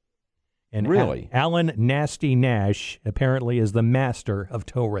sideboard. And Really? Alan Nasty Nash apparently is the master of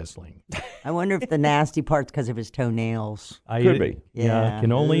toe wrestling. I wonder if the nasty part's because of his toenails. Could be. Yeah,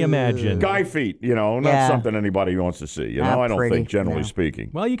 can only imagine. Guy feet, not something anybody wants to see. I don't think, generally speaking.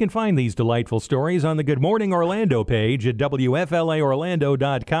 Well, you can find these delightful stories on the Good Morning Orlando page at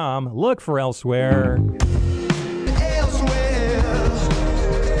WFLAOrlando.com. Look for Elsewhere.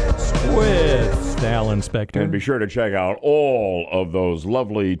 With Alan Spector. And be sure to check out all of those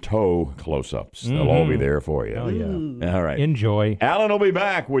lovely toe close-ups. They'll all be there for you. Oh, yeah. All right. Enjoy. Alan will be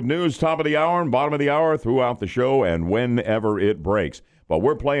back with news top of the hour and bottom of the hour throughout the show and whenever it breaks. But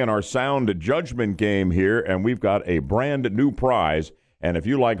we're playing our sound judgment game here, and we've got a brand new prize. And if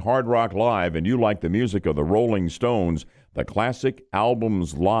you like Hard Rock Live and you like the music of the Rolling Stones, the Classic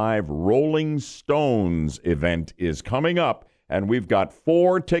Albums Live Rolling Stones event is coming up. And we've got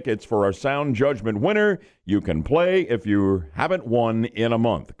 4 tickets for our sound judgment winner. You can play if you haven't won in a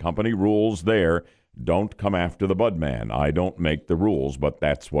month. Company rules there. Don't come after the Budman. I don't make the rules, but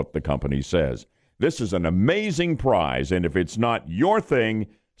that's what the company says. This is an amazing prize, and if it's not your thing,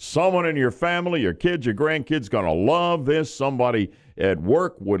 someone in your family, your kids, your grandkids, going to love this. Somebody at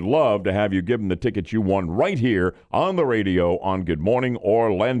work would love to have you give them the tickets you won right here on the radio on Good Morning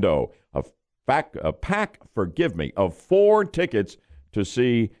Orlando. A pack, of 4 tickets to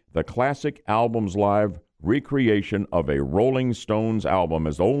see the Classic Albums Live recreation of a Rolling Stones album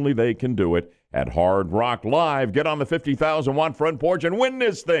as only they can do it at Hard Rock Live. Get on the 50,000-watt front porch and win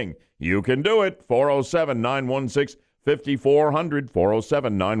this thing. You can do it. 407-916-5400.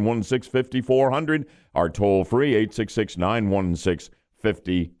 407-916-5400. Our toll-free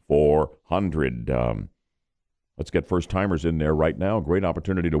 866-916-5400. Let's get first-timers in there right now. Great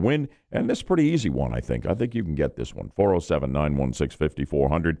opportunity to win. And this is a pretty easy one, I think. I think you can get this one.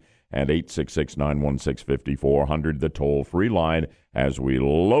 407-916-5400 and 866-916-5400, the toll-free line, as we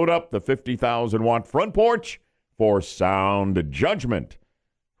load up the 50,000-watt front porch for sound judgment.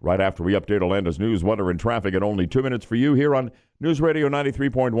 Right after we update Orlando's news, weather, and traffic in only 2 minutes for you here on News Radio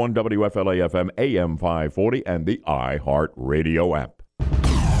 93.1 WFLA-FM, AM 540, and the iHeart Radio app.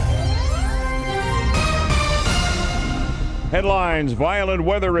 Headlines, violent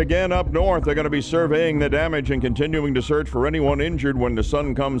weather again up north. They're going to be surveying the damage and continuing to search for anyone injured when the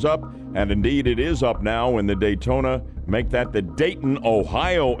sun comes up. And indeed, it is up now in the Daytona, make that the Dayton,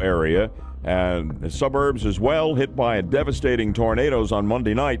 Ohio area. And the suburbs as well, hit by a devastating tornadoes on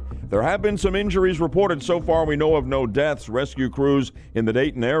Monday night. There have been some injuries reported. So far, we know of no deaths. Rescue crews in the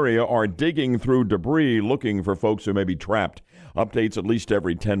Dayton area are digging through debris, looking for folks who may be trapped. Updates at least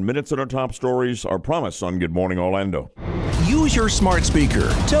every 10 minutes, and our top stories are promised on Good Morning Orlando. Use your smart speaker.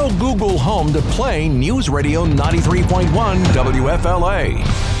 Tell Google Home to play News Radio 93.1 WFLA.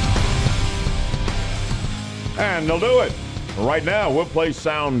 And they'll do it. Right now, we'll play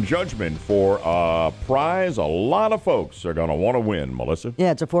Sound Judgment for a prize a lot of folks are going to want to win, Melissa.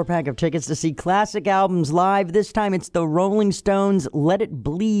 Yeah, it's a 4-pack of tickets to see Classic Albums Live. This time it's the Rolling Stones' Let It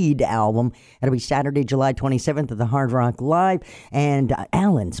Bleed album. It'll be Saturday, July 27th at the Hard Rock Live. And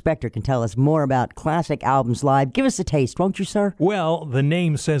Alan Spector can tell us more about Classic Albums Live. Give us a taste, won't you, sir? Well, the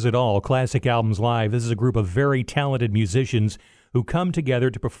name says it all, Classic Albums Live. This is a group of very talented musicians who come together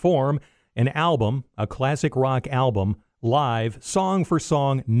to perform an album, a classic rock album, live, song for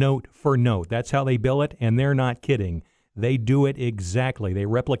song, note for note. That's how they bill it, and they're not kidding. They do it exactly. They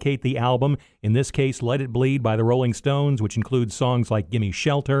replicate the album, in this case, Let It Bleed by the Rolling Stones, which includes songs like Gimme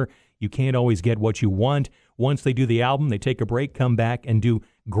Shelter, You Can't Always Get What You Want. Once they do the album, they take a break, come back, and do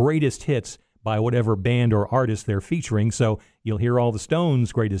greatest hits by whatever band or artist they're featuring. So you'll hear all the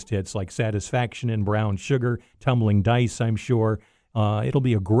Stones' greatest hits like Satisfaction and Brown Sugar, Tumbling Dice, I'm sure. It'll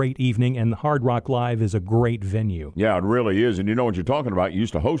be a great evening, and Hard Rock Live is a great venue. Yeah, it really is. And you know what you're talking about. You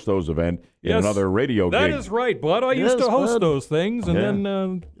used to host those events in another radio gig. That is right, Bud. I used to host those things, and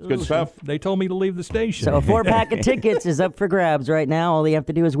then it's good stuff. They told me to leave the station. So a 4-pack of tickets is up for grabs right now. All you have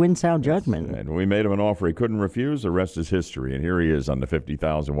to do is win Sound Judgment. And we made him an offer he couldn't refuse. The rest is history. And here he is on the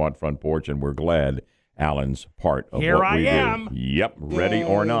 50,000-watt front porch, and we're glad Alan's part of here what we I am. do. Yep, ready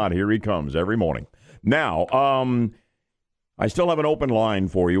or not, here he comes every morning. Now, I still have an open line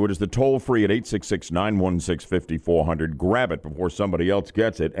for you. It is the toll-free at 866-916-5400. Grab it before somebody else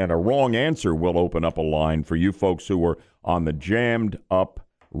gets it, and a wrong answer will open up a line for you folks who are on the jammed-up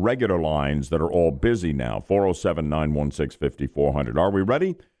regular lines that are all busy now, 407-916-5400. Are we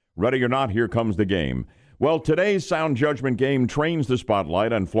ready? Ready or not, here comes the game. Well, today's Sound Judgment game trains the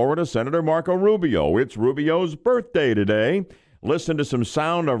spotlight on Florida Senator Marco Rubio. It's Rubio's birthday today. Listen to some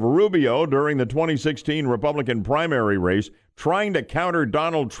sound of Rubio during the 2016 Republican primary race, trying to counter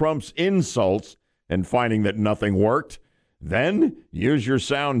Donald Trump's insults and finding that nothing worked. Then use your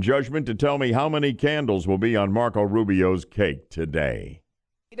sound judgment to tell me how many candles will be on Marco Rubio's cake today.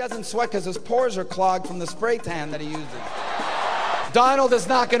 He doesn't sweat because his pores are clogged from the spray tan that he uses. Donald is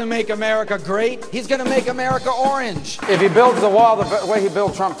not going to make America great. He's going to make America orange. If he builds the wall the way he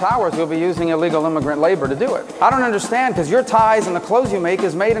built Trump Towers, he'll be using illegal immigrant labor to do it. I don't understand, because your ties and the clothes you make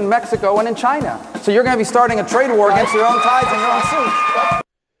is made in Mexico and in China. So you're going to be starting a trade war against your own ties and your own suits.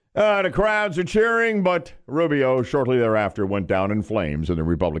 The crowds are cheering, but Rubio shortly thereafter went down in flames in the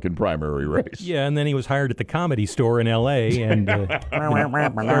Republican primary race. Yeah, and then he was hired at the Comedy Store in L.A. and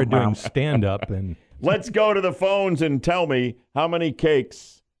started doing stand-up. And let's go to the phones and tell me how many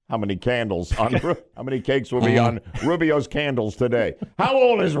cakes will be on Rubio's candles today. How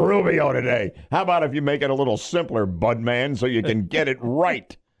old is Rubio today? How about if you make it a little simpler, Budman, so you can get it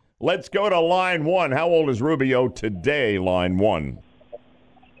right? Let's go to line one. How old is Rubio today, line one?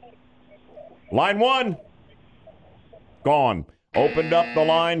 Line one, gone. Opened up the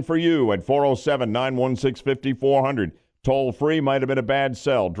line for you at 407-916-5400. Toll free, might have been a bad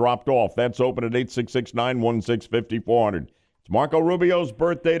sell. Dropped off. That's open at 866-916-5400. It's Marco Rubio's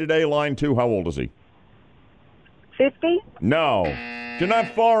birthday today. Line two, how old is he? 50? No. You're not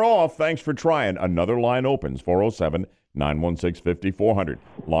far off. Thanks for trying. Another line opens, 407-916-5400.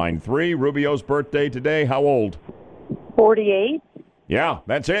 Line three, Rubio's birthday today. How old? 48. Yeah,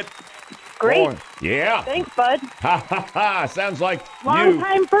 that's it. Great. Oh, yeah. Thanks, bud. Ha, ha, ha. Sounds like Long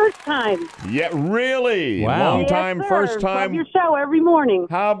time, first time. Yeah, really? Wow. Long time, Yes, first sir. time? Love your show every morning.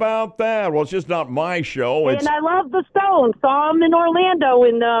 How about that? Well, it's just not my show. And I love the Stones. Saw them in Orlando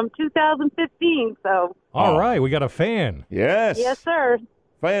in 2015. So. All right, we got a fan. Yes. Yes, sir.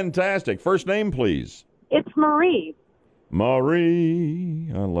 Fantastic. First name, please. It's Marie.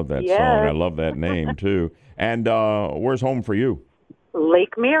 Marie. I love that Yes. song. I love that name, too. And where's home for you?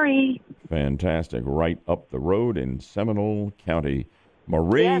 Lake Mary. Fantastic. Right up the road in Seminole County.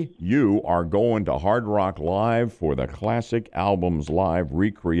 Marie, you are going to Hard Rock Live for the Classic Albums Live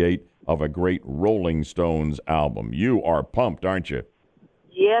recreate of a great Rolling Stones album. You are pumped, aren't you?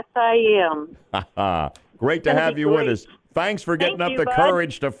 Yes, I am. Great to have you with us. Thanks for getting up the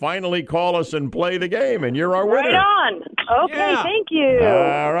courage to finally call us and play the game, and you're our winner. Right on. Okay, thank you.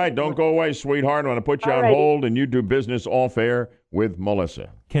 All right, don't go away, sweetheart. I'm going to put you on hold, and you do business off air with Melissa.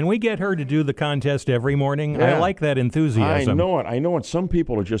 Can we get her to do the contest every morning? Yeah. I like that enthusiasm. I know it. Some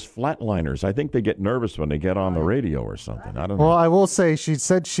people are just flatliners. I think they get nervous when they get on the radio or something. I don't know. Well, I will say she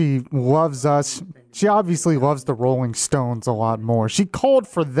said she loves us. She obviously loves the Rolling Stones a lot more. She called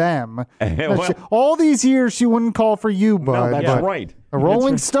for them. All these years she wouldn't call for you, bud. No, that's right. The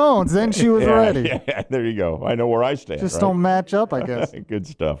Rolling Stones, then she was ready. Yeah, there you go. I know where I stand. Just right? don't match up, I guess. Good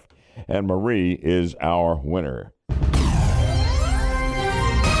stuff. And Marie is our winner.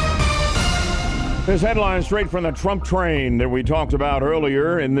 This headline straight from the Trump train that we talked about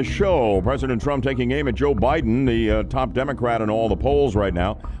earlier in the show. President Trump taking aim at Joe Biden, the top Democrat in all the polls right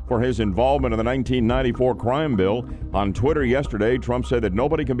now, for his involvement in the 1994 crime bill. On Twitter yesterday, Trump said that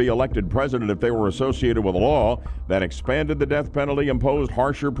nobody can be elected president if they were associated with a law that expanded the death penalty, imposed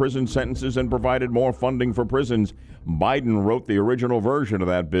harsher prison sentences, and provided more funding for prisons. Biden wrote the original version of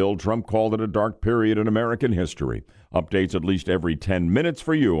that bill. Trump called it a dark period in American history. Updates at least every 10 minutes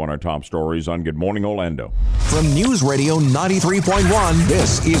for you on our top stories on Good Morning Orlando. From News Radio 93.1,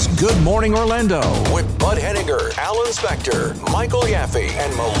 this is Good Morning Orlando with Bud Henninger, Alan Spector, Michael Yaffee,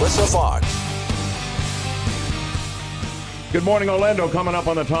 and Melissa Fox. Good Morning Orlando coming up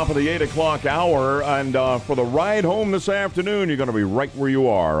on the top of the 8 o'clock hour. And for the ride home this afternoon, you're going to be right where you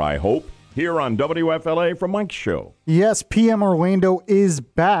are, I hope, here on WFLA from Mike's show. Yes, PM Orlando is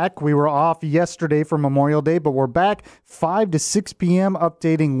back. We were off yesterday for Memorial Day, but we're back 5 to 6 p.m.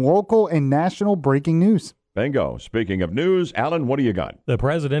 updating local and national breaking news. Bingo. Speaking of news, Alan, what do you got? The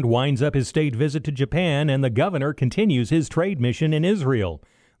president winds up his state visit to Japan, and the governor continues his trade mission in Israel.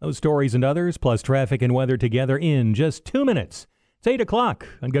 Those stories and others, plus traffic and weather together in just 2 minutes. It's 8 o'clock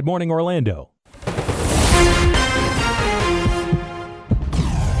on Good Morning Orlando.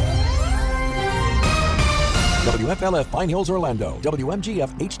 WFLF Pine Hills, Orlando.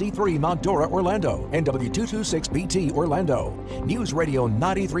 WMGF HD3 Mount Dora, Orlando. And W226BT, Orlando. News Radio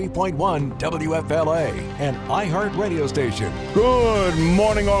 93.1 WFLA, an iHeart radio station. Good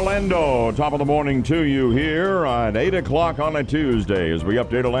morning, Orlando. Top of the morning to you here at 8 o'clock on a Tuesday as we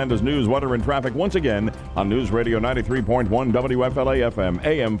update Orlando's news, weather, and traffic once again on News Radio 93.1 WFLA FM,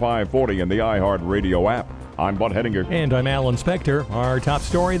 AM 540, and the iHeart radio app. I'm Bud Hedinger. And I'm Alan Spector. Our top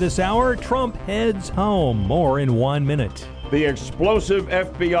story this hour, Trump heads home. More in 1 minute. The explosive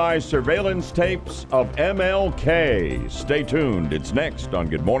FBI surveillance tapes of MLK. Stay tuned. It's next on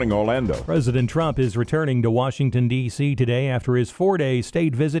Good Morning Orlando. President Trump is returning to Washington, D.C. today after his 4-day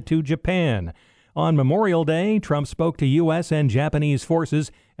state visit to Japan. On Memorial Day, Trump spoke to U.S. and Japanese forces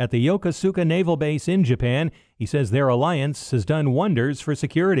at the Yokosuka Naval Base in Japan. He says their alliance has done wonders for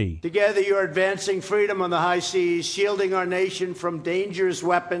security. Together, you're advancing freedom on the high seas, shielding our nation from dangerous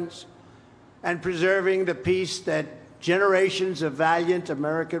weapons, and preserving the peace that generations of valiant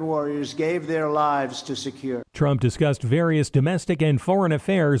American warriors gave their lives to secure. Trump discussed various domestic and foreign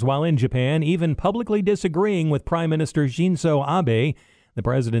affairs while in Japan, even publicly disagreeing with Prime Minister Shinzo Abe. The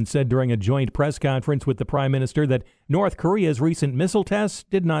president said during a joint press conference with the prime minister that North Korea's recent missile tests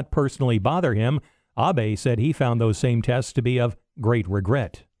did not personally bother him. Abe said he found those same tests to be of great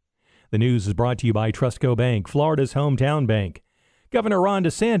regret. The news is brought to you by Trustco Bank, Florida's hometown bank. Governor Ron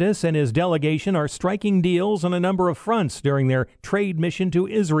DeSantis and his delegation are striking deals on a number of fronts during their trade mission to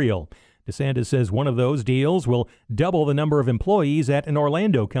Israel. DeSantis says one of those deals will double the number of employees at an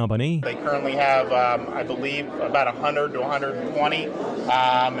Orlando company. They currently have, I believe, about 100 to 120,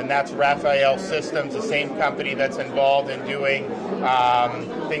 and that's Raphael Systems, the same company that's involved in doing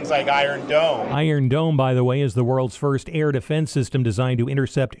things like Iron Dome. Iron Dome, by the way, is the world's first air defense system designed to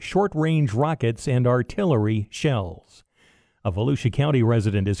intercept short-range rockets and artillery shells. A Volusia County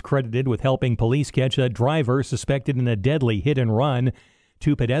resident is credited with helping police catch a driver suspected in a deadly hit-and-run.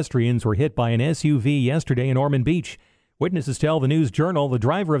 2 pedestrians were hit by an SUV yesterday in Ormond Beach. Witnesses tell the News-Journal the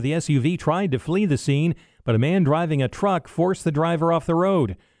driver of the SUV tried to flee the scene, but a man driving a truck forced the driver off the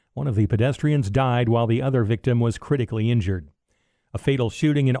road. One of the pedestrians died while the other victim was critically injured. A fatal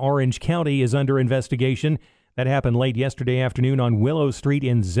shooting in Orange County is under investigation. That happened late yesterday afternoon on Willow Street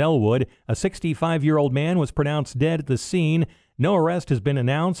in Zellwood. A 65-year-old man was pronounced dead at the scene. No arrest has been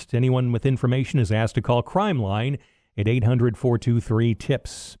announced. Anyone with information is asked to call Crime Line at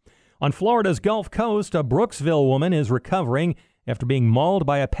 800-423-TIPS. On Florida's Gulf Coast, a Brooksville woman is recovering after being mauled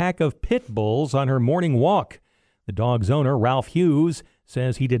by a pack of pit bulls on her morning walk. The dog's owner, Ralph Hughes,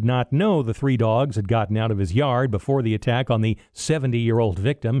 says he did not know the 3 dogs had gotten out of his yard before the attack on the 70-year-old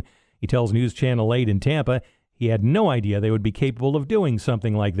victim. He tells News Channel 8 in Tampa he had no idea they would be capable of doing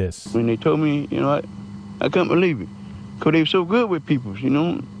something like this. When they told me, I couldn't believe it, because they were so good with people,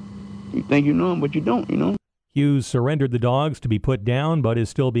 You think you know them, but you don't, Hughes surrendered the dogs to be put down, but is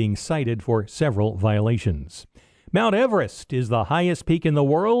still being cited for several violations. Mount Everest is the highest peak in the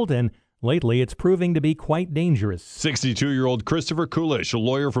world, and lately it's proving to be quite dangerous. 62-year-old Christopher Coolish, a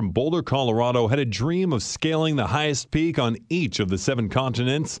lawyer from Boulder, Colorado, had a dream of scaling the highest peak on each of the 7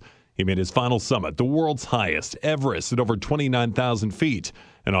 continents. He made his final summit, the world's highest, Everest, at over 29,000 feet.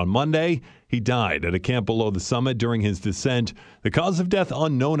 And on Monday, he died at a camp below the summit during his descent. The cause of death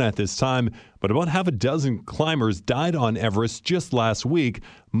unknown at this time, but about half a dozen climbers died on Everest just last week,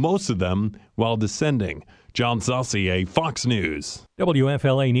 most of them while descending. John Saucier, Fox News.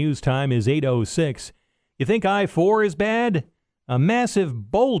 WFLA News Time is 8:06. You think I-4 is bad? A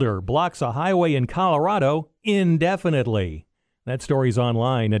massive boulder blocks a highway in Colorado indefinitely. That story's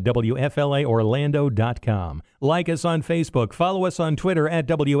online at WFLAOrlando.com. Like us on Facebook. Follow us on Twitter at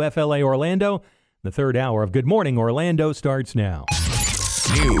WFLA Orlando. The third hour of Good Morning Orlando starts now.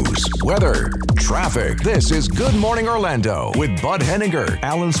 News, weather, traffic. This is Good Morning Orlando with Bud Henninger,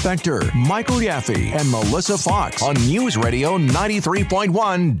 Alan Spector, Michael Yaffee, and Melissa Fox on News Radio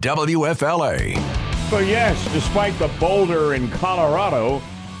 93.1 WFLA. But yes, despite the boulder in Colorado,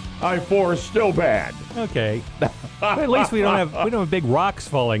 I-4 is still bad. Okay. But at least we don't have big rocks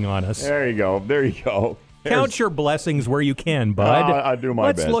falling on us. There you go. Count your blessings where you can, Bud. I do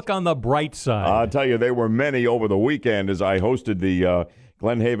my best. Let's look on the bright side. I'll tell you, there were many over the weekend as I hosted the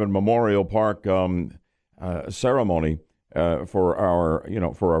Glenhaven Memorial Park ceremony for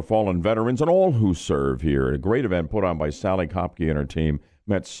our fallen veterans and all who serve here. A great event put on by Sally Kopke and her team.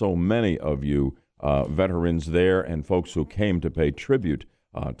 Met so many of you veterans there and folks who came to pay tribute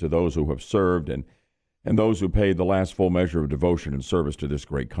to those who have served and those who paid the last full measure of devotion and service to this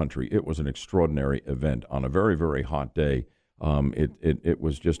great country. It was an extraordinary event on a very, very hot day. It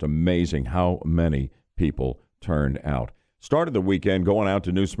was just amazing how many people turned out. started the weekend going out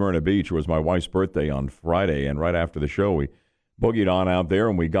to New Smyrna Beach. It was my wife's birthday on Friday, and right after the show, we boogied on out there,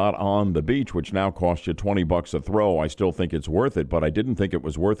 and we got on the beach, which now costs you $20 a throw. I still think it's worth it, but I didn't think it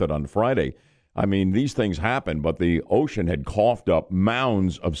was worth it on Friday. I mean, these things happen, but the ocean had coughed up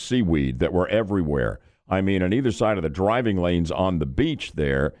mounds of seaweed that were everywhere. I mean, on either side of the driving lanes on the beach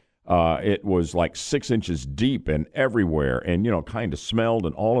there, it was like 6 inches deep and everywhere, and, kind of smelled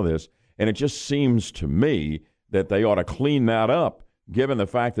and all of this. And it just seems to me that they ought to clean that up, given the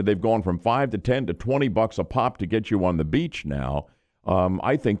fact that they've gone from $5 to $10 to $20 a pop to get you on the beach now.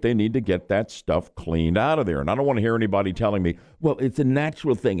 I think they need to get that stuff cleaned out of there. And I don't want to hear anybody telling me, well, it's a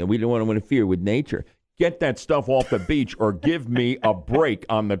natural thing and we don't want to interfere with nature. Get that stuff off the beach or give me a break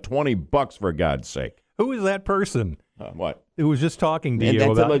on the $20, for God's sake. Who is that person? What? Who was just talking to you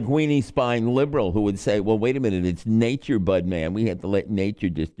that's about... a linguini spine liberal who would say, well, wait a minute, it's nature, bud, man. We have to let nature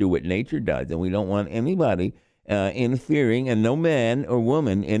just do what nature does, and we don't want anybody interfering, and no man or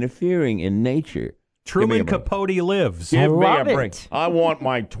woman interfering in nature. Truman Capote lives. Give me a break. I want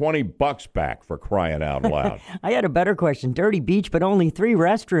my $20 back, for crying out loud. I had a better question. Dirty beach, but only 3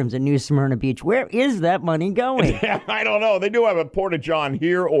 restrooms in New Smyrna Beach. Where is that money going? I don't know. They do have a porta-john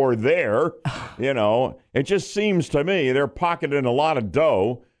here or there. It just seems to me they're pocketing a lot of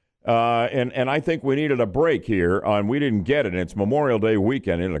dough. And I think we needed a break here, and we didn't get it. It's Memorial Day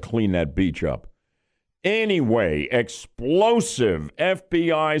weekend. It'll clean that beach up. Anyway, explosive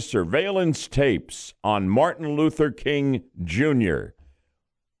FBI surveillance tapes on Martin Luther King Jr.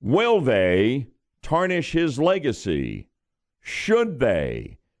 Will they tarnish his legacy? Should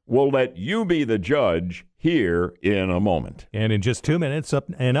they? We'll let you be the judge here in a moment. And in just 2 minutes,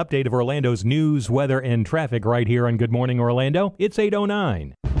 an update of Orlando's news, weather, and traffic right here on Good Morning Orlando. It's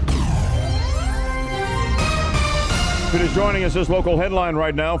 8:09. If it is joining us, this local headline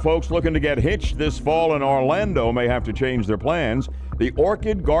right now, folks looking to get hitched this fall in Orlando may have to change their plans. The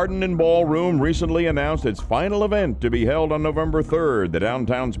Orchid Garden and Ballroom recently announced its final event to be held on November 3rd. The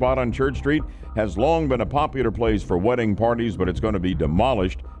downtown spot on Church Street has long been a popular place for wedding parties, but it's going to be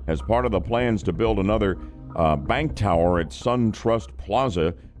demolished as part of the plans to build another bank tower at SunTrust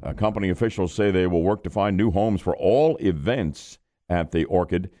Plaza. Company officials say they will work to find new homes for all events at the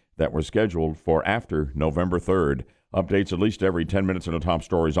Orchid that were scheduled for after November 3rd. Updates at least every 10 minutes in the top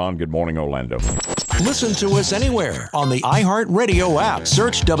stories on Good Morning Orlando. Listen to us anywhere on the iHeartRadio app.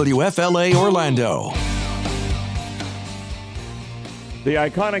 Search WFLA Orlando. The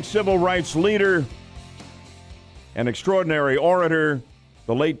iconic civil rights leader and extraordinary orator,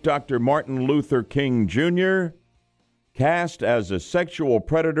 the late Dr. Martin Luther King Jr., cast as a sexual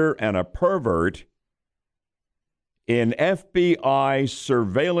predator and a pervert in FBI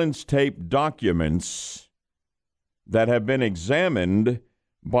surveillance tape documents that have been examined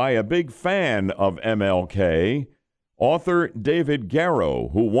by a big fan of MLK, author David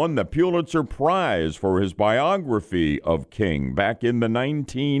Garrow, who won the Pulitzer Prize for his biography of King back in the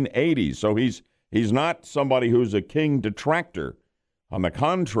 1980s. So he's not somebody who's a King detractor. On the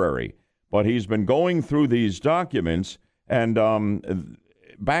contrary, but he's been going through these documents, and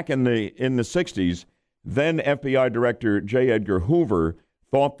back in the 60s, then FBI Director J. Edgar Hoover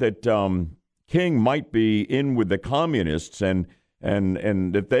thought that King might be in with the communists and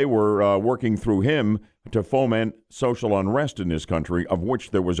that they were working through him to foment social unrest in this country, of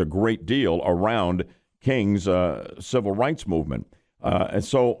which there was a great deal around King's civil rights movement. And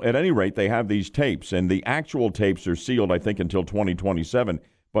so at any rate, they have these tapes, and the actual tapes are sealed, I think, until 2027.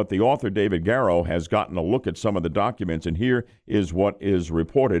 But the author, David Garrow, has gotten a look at some of the documents, and here is what is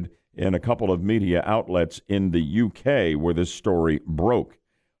reported in a couple of media outlets in the UK where this story broke.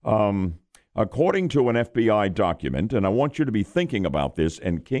 According to an FBI document, and I want you to be thinking about this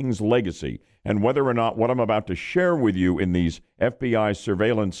and King's legacy and whether or not what I'm about to share with you in these FBI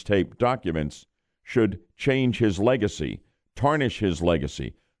surveillance tape documents should change his legacy, tarnish his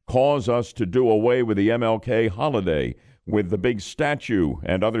legacy, cause us to do away with the MLK holiday, with the big statue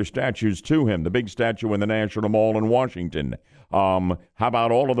and other statues to him, the big statue in the National Mall in Washington. How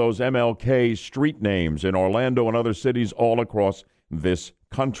about all of those MLK street names in Orlando and other cities all across this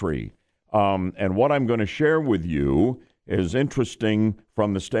country? And what I'm going to share with you is interesting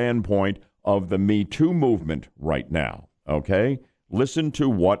from the standpoint of the Me Too movement right now, okay? Listen to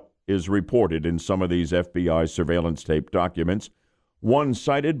what is reported in some of these FBI surveillance tape documents. One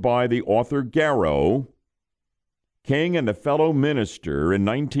cited by the author Garrow. King and a fellow minister in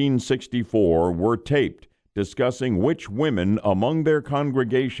 1964 were taped discussing which women among their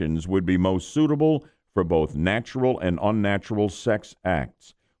congregations would be most suitable for both natural and unnatural sex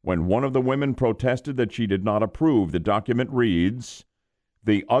acts. When one of the women protested that she did not approve, the document reads,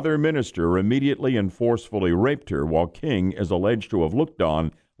 The other minister immediately and forcefully raped her, while King is alleged to have looked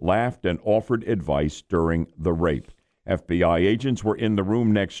on, laughed, and offered advice during the rape. FBI agents were in the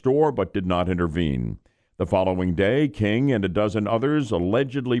room next door but did not intervene. The following day, King and a dozen others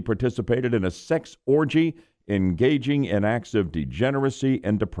allegedly participated in a sex orgy, engaging in acts of degeneracy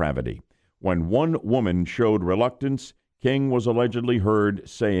and depravity. When one woman showed reluctance, King was allegedly heard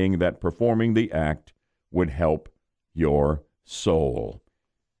saying that performing the act would help your soul.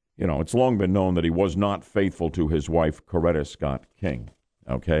 You know, it's long been known that he was not faithful to his wife, Coretta Scott King.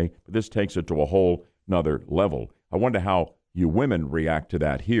 Okay? But this takes it to a whole nother level. I wonder how you women react to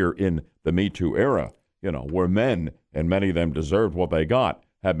that here in the Me Too era, you know, where men, and many of them deserved what they got,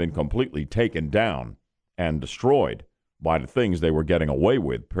 have been completely taken down and destroyed by the things they were getting away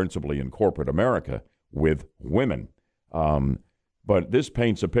with, principally in corporate America, with women. But this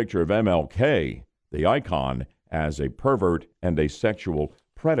paints a picture of MLK, the icon, as a pervert and a sexual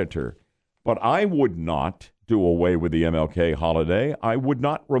predator. But I would not do away with the MLK holiday. I would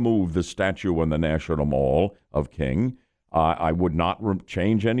not remove the statue in the National Mall of King. I would not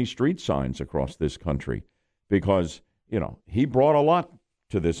change any street signs across this country because, you know, he brought a lot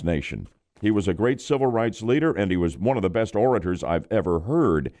to this nation. He was a great civil rights leader, and he was one of the best orators I've ever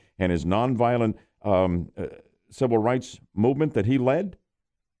heard. And his nonviolent civil rights movement that he led,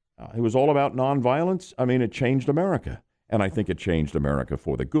 it was all about nonviolence. I mean, it changed America, and I think it changed America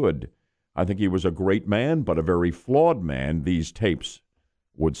for the good. I think he was a great man, but a very flawed man, these tapes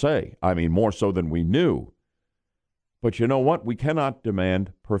would say. I mean, more so than we knew. But you know what? We cannot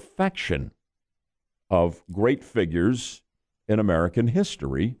demand perfection of great figures in American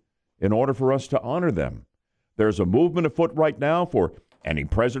history in order for us to honor them. There's a movement afoot right now for any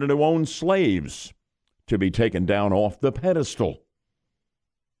president who owned slaves to be taken down off the pedestal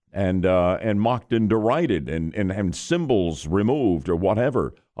and mocked and derided and symbols removed or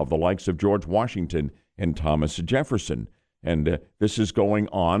whatever of the likes of George Washington and Thomas Jefferson. And this is going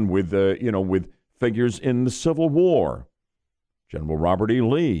on with with figures in the Civil War. General Robert E.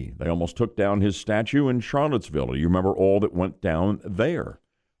 Lee, they almost took down his statue in Charlottesville. You remember all that went down there.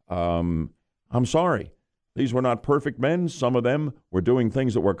 I'm sorry. These were not perfect men. Some of them were doing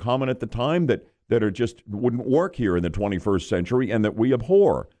things that were common at the time that are just wouldn't work here in the 21st century and that we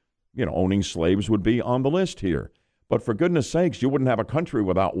abhor. You know, owning slaves would be on the list here. But for goodness sakes, you wouldn't have a country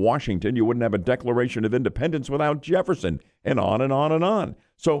without Washington. You wouldn't have a Declaration of Independence without Jefferson, and on and on and on.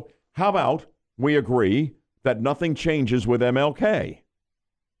 So how about we agree that nothing changes with MLK,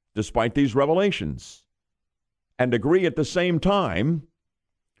 despite these revelations, and agree at the same time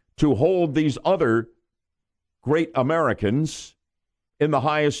to hold these other great Americans in the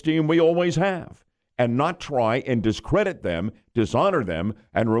high esteem we always have, and not try and discredit them, dishonor them,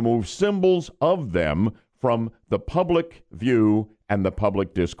 and remove symbols of them from the public view and the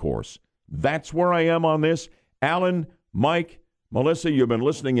public discourse. That's where I am on this. Alan, Mike, Melissa, you've been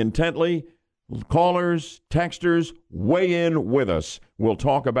listening intently. Callers, texters, weigh in with us. We'll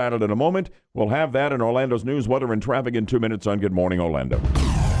talk about it in a moment. We'll have that in Orlando's news, weather, and traffic in 2 minutes on Good Morning Orlando.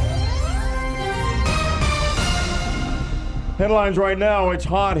 Headlines right now, it's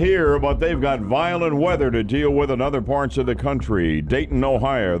hot here, but they've got violent weather to deal with in other parts of the country. Dayton,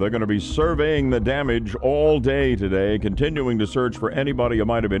 Ohio, they're going to be surveying the damage all day today, continuing to search for anybody who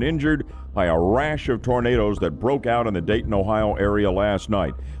might have been injured by a rash of tornadoes that broke out in the Dayton, Ohio area last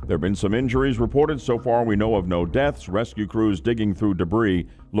night. There have been some injuries reported. So far, we know of no deaths. Rescue crews digging through debris,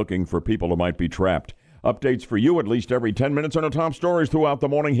 looking for people who might be trapped. Updates for you at least every 10 minutes on the top stories throughout the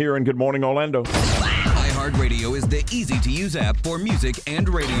morning here in Good Morning Orlando. iHeartRadio is the easy-to-use app for music and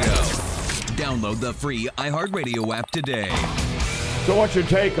radio. Download the free iHeartRadio app today. So what's your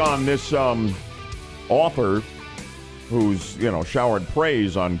take on this author who's, showered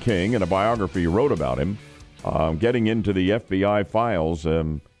praise on King in a biography you wrote about him, getting into the FBI files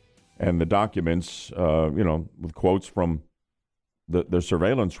and the documents, with quotes from the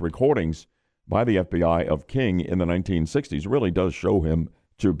surveillance recordings by the FBI of King in the 1960s really does show him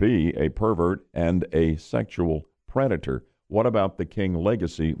to be a pervert and a sexual predator. What about the King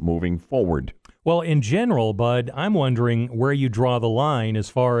legacy moving forward? Well, in general, Bud, I'm wondering where you draw the line as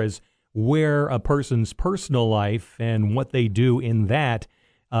far as where a person's personal life and what they do in that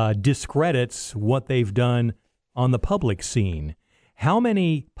discredits what they've done on the public scene. How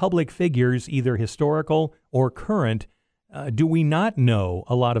many public figures, either historical or current, do we not know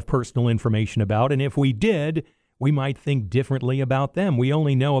a lot of personal information about? And if we did, we might think differently about them. We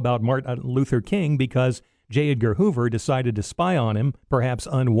only know about Martin Luther King because J. Edgar Hoover decided to spy on him, perhaps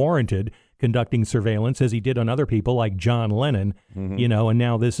unwarranted, conducting surveillance as he did on other people like John Lennon, and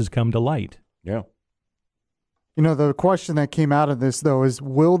now this has come to light. Yeah. You know, the question that came out of this, though, is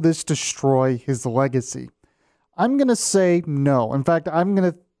will this destroy his legacy? I'm going to say no. In fact, I'm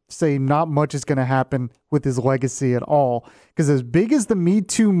going to say not much is going to happen with his legacy at all. Because as big as the Me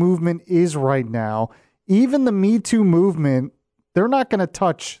Too movement is right now, even the Me Too movement, they're not going to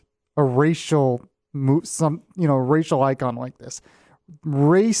touch a racial racial icon like this.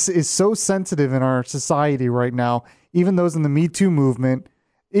 Race is so sensitive in our society right now. Even those in the Me Too movement,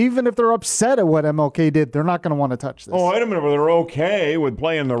 even if they're upset at what MLK did, they're not going to want to touch this. Oh, wait a minute. They're okay with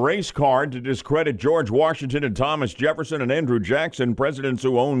playing the race card to discredit George Washington and Thomas Jefferson and Andrew Jackson, presidents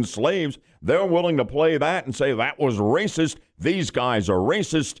who owned slaves. They're willing to play that and say that was racist. These guys are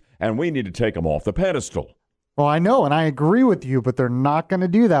racist, and we need to take them off the pedestal. Well, I know, and I agree with you, but they're not going to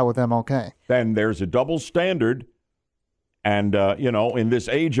do that with MLK. Then there's a double standard. And, in this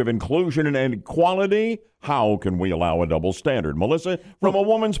age of inclusion and equality, how can we allow a double standard? Melissa, from a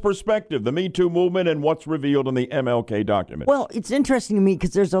woman's perspective, the Me Too movement and what's revealed in the MLK document. Well, it's interesting to me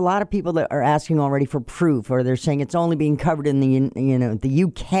because there's a lot of people that are asking already for proof, or they're saying it's only being covered in the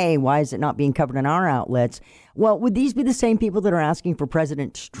UK. Why is it not being covered in our outlets? Well, would these be the same people that are asking for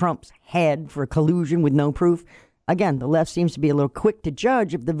President Trump's head for collusion with no proof? Again, the left seems to be a little quick to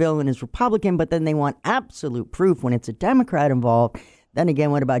judge if the villain is Republican, but then they want absolute proof when it's a Democrat involved. Then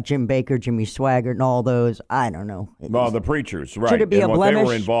again, what about Jim Baker, Jimmy Swaggart, and all those? I don't know. Well, the preachers, right. Should it be and a what blemish? they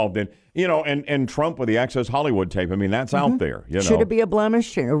were involved in. And Trump with the Access Hollywood tape. I mean, that's out there. Should it be a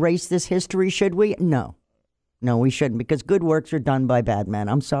blemish? Erase this history, should we? No. No, we shouldn't, because good works are done by bad men.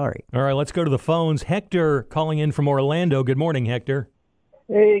 I'm sorry. All right, let's go to the phones. Hector calling in from Orlando. Good morning, Hector.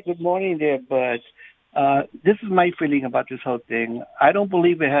 Hey, good morning there, Bud. This is my feeling about this whole thing. I don't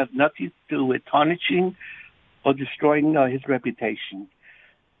believe it has nothing to do with tarnishing or destroying his reputation.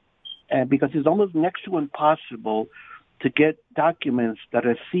 And because it's almost next to impossible to get documents that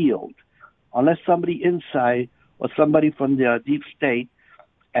are sealed unless somebody inside or somebody from the deep state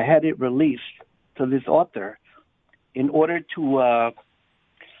had it released to this author in order to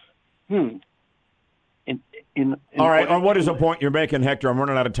all right, what is the point you're making, Hector? I'm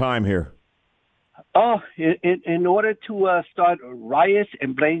running out of time here. Oh, in order to start riots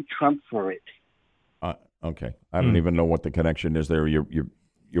and blame Trump for it. Okay, I don't even know what the connection is there.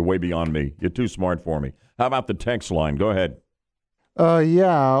 You're way beyond me. You're too smart for me. How about the text line? Go ahead.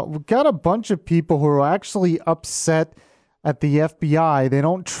 Yeah, we got a bunch of people who are actually upset at the FBI. They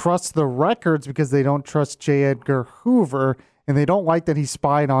don't trust the records because they don't trust J. Edgar Hoover, and they don't like that he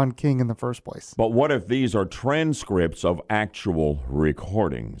spied on King in the first place. But what if these are transcripts of actual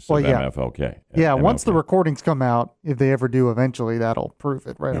recordings of MFLK? Yeah, once the recordings come out, if they ever do eventually, that'll prove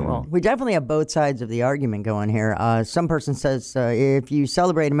it, right or wrong. We definitely have both sides of the argument going here. Some person says if you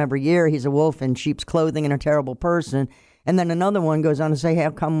celebrate him every year, he's a wolf in sheep's clothing and a terrible person. And then another one goes on to say,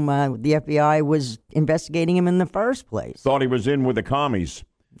 how come the FBI was investigating him in the first place? Thought he was in with the commies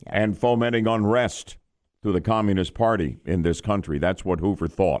and fomenting unrest to the Communist Party in this country. That's what Hoover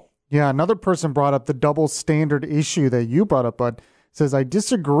thought. Yeah, another person brought up the double standard issue that you brought up, Bud. Says, I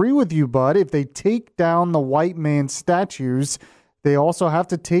disagree with you, Bud. If they take down the white man statues, they also have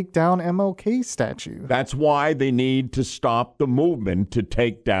to take down MLK statue. That's why they need to stop the movement to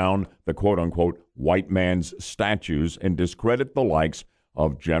take down the quote-unquote white man's statues and discredit the likes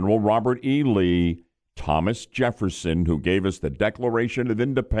of General Robert E. Lee, Thomas Jefferson, who gave us the Declaration of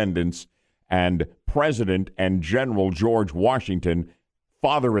Independence, and President and General George Washington,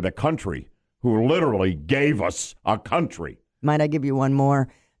 father of the country, who literally gave us a country. Might I give you one more?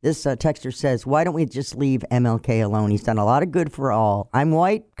 This texter says, why don't we just leave MLK alone? He's done a lot of good for all. I'm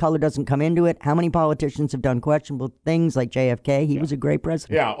white. Color doesn't come into it. How many politicians have done questionable things like JFK? He was a great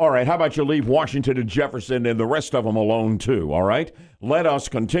president. Yeah, all right. How about you leave Washington and Jefferson and the rest of them alone, too, all right? Let us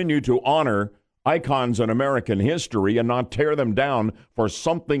continue to honor icons in American history and not tear them down for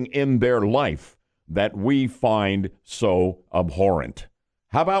something in their life that we find so abhorrent.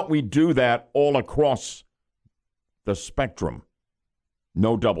 How about we do that all across the spectrum?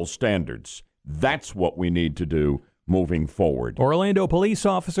 No double standards. That's what we need to do moving forward. Orlando police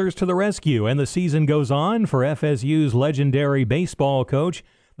officers to the rescue, and the season goes on for FSU's legendary baseball coach.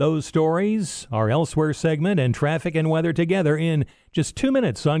 Those stories, our Elsewhere segment, and traffic and weather together in just 2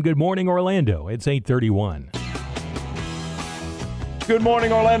 minutes on Good Morning Orlando. It's 8:31. Good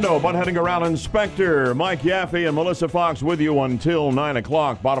morning, Orlando. Bud heading around Inspector Mike Yaffee and Melissa Fox with you until 9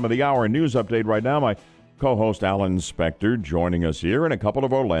 o'clock. Bottom of the hour news update right now. My co-host Alan Spector joining us here, and a couple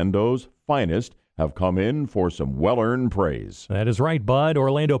of Orlando's finest have come in for some well-earned praise. That is right, Bud.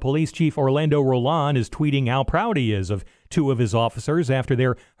 Orlando Police Chief Orlando Roland is tweeting how proud he is of two of his officers after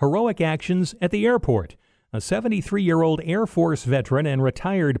their heroic actions at the airport. A 73-year-old Air Force veteran and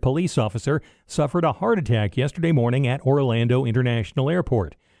retired police officer suffered a heart attack yesterday morning at Orlando International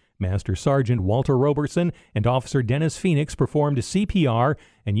Airport. Master Sergeant Walter Roberson and Officer Dennis Phoenix performed CPR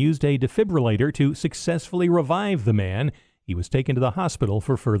and used a defibrillator to successfully revive the man. He was taken to the hospital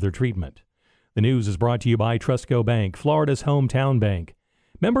for further treatment. The news is brought to you by Trustco Bank, Florida's hometown bank.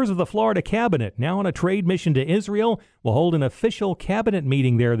 Members of the Florida Cabinet, now on a trade mission to Israel, will hold an official cabinet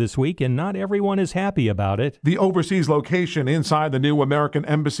meeting there this week, and not everyone is happy about it. The overseas location inside the new American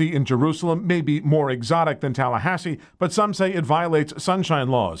embassy in Jerusalem may be more exotic than Tallahassee, but some say it violates sunshine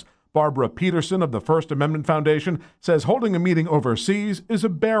laws. Barbara Peterson of the First Amendment Foundation says holding a meeting overseas is a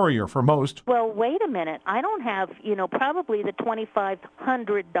barrier for most. Well, wait a minute. I don't have, probably the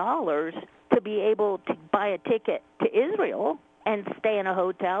 $2,500 to be able to buy a ticket to Israel and stay in a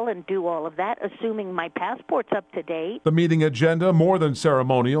hotel and do all of that, assuming my passport's up to date. The meeting agenda, more than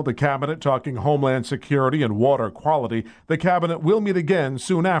ceremonial, the cabinet talking homeland security and water quality. The cabinet will meet again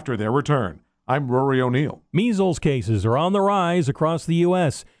soon after their return. I'm Rory O'Neill. Measles cases are on the rise across the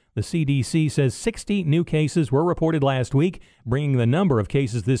U.S. The CDC says 60 new cases were reported last week, bringing the number of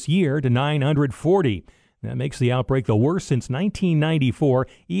cases this year to 940. That makes the outbreak the worst since 1994,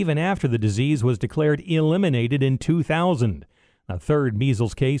 even after the disease was declared eliminated in 2000. A third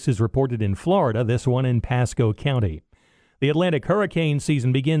measles case is reported in Florida, this one in Pasco County. The Atlantic hurricane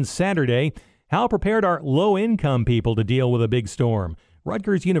season begins Saturday. How prepared are low-income people to deal with a big storm?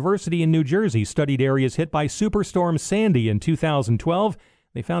 Rutgers University in New Jersey studied areas hit by Superstorm Sandy in 2012.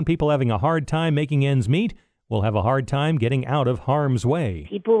 They found people having a hard time making ends meet will have a hard time getting out of harm's way.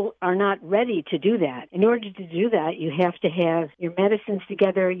 People are not ready to do that. In order to do that, you have to have your medicines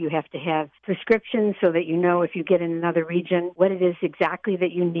together. You have to have prescriptions so that you know if you get in another region what it is exactly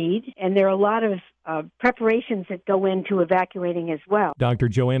that you need. And there are a lot of preparations that go into evacuating as well. Dr.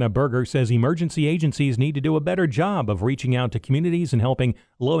 Joanna Berger says emergency agencies need to do a better job of reaching out to communities and helping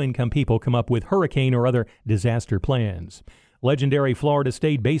low-income people come up with hurricane or other disaster plans. Legendary Florida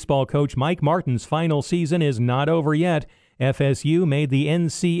State baseball coach Mike Martin's final season is not over yet. FSU made the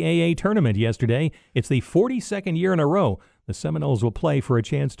NCAA tournament yesterday. It's the 42nd year in a row the Seminoles will play for a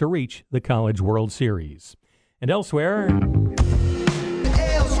chance to reach the College World Series. And elsewhere,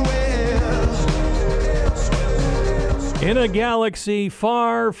 in a galaxy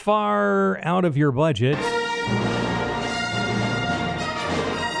far, far out of your budget,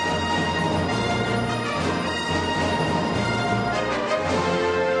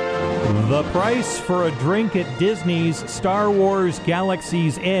 the price for a drink at Disney's Star Wars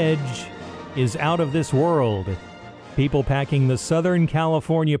Galaxy's Edge is out of this world. People packing the Southern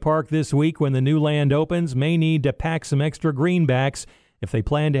California park this week when the new land opens may need to pack some extra greenbacks if they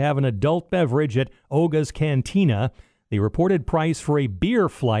plan to have an adult beverage at Oga's Cantina. The reported price for a beer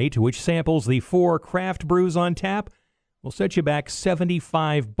flight, which samples the 4 craft brews on tap, will set you back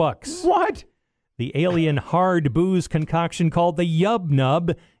 $75. What? The alien hard booze concoction called the Yub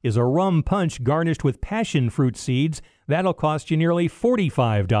Nub is a rum punch garnished with passion fruit seeds. That'll cost you nearly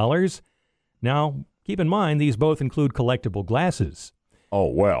 $45. Now, keep in mind, these both include collectible glasses. Oh,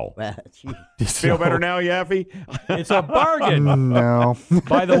 well. Feel better now, Yaffee? It's a bargain. No.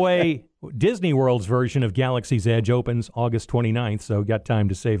 By the way, Disney World's version of Galaxy's Edge opens August 29th, so got time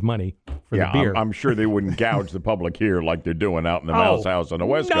to save money for the beer. I'm sure they wouldn't gouge the public here like they're doing out in the Mouse House on the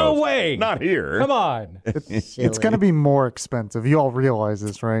West Coast. No way. Not here. Come on. It's going to be more expensive. You all realize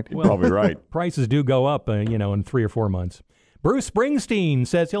this, right? Well, probably right. Prices do go up, in 3 or 4 months. Bruce Springsteen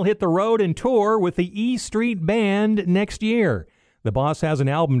says he'll hit the road and tour with the E Street Band next year. The boss has an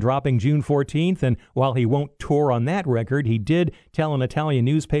album dropping June 14th, and while he won't tour on that record, he did tell an Italian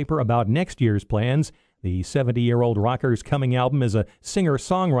newspaper about next year's plans. The 70-year-old rocker's coming album is a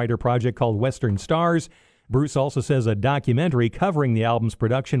singer-songwriter project called Western Stars. Bruce also says a documentary covering the album's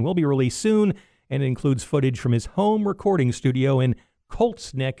production will be released soon, and it includes footage from his home recording studio in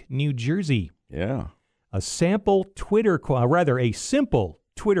Colts Neck, New Jersey. Yeah. A simple Twitter question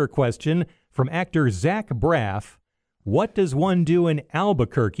from actor Zach Braff. What does one do in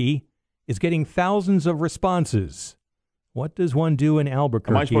Albuquerque is getting thousands of responses. What does one do in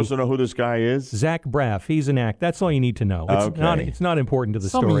Albuquerque? Am I supposed to know who this guy is? Zach Braff. He's an act. That's all you need to know. It's not important to the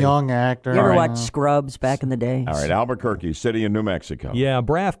Some story. young actor. You ever watch Scrubs back in the day? All right, Albuquerque, city in New Mexico. Yeah,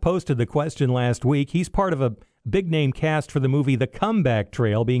 Braff posted the question last week. He's part of a big-name cast for the movie The Comeback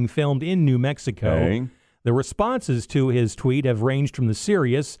Trail being filmed in New Mexico. Okay. The responses to his tweet have ranged from the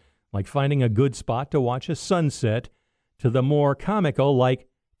serious, like finding a good spot to watch a sunset, to the more comical, like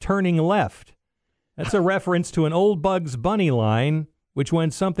turning left. That's a reference to an old Bugs Bunny line, which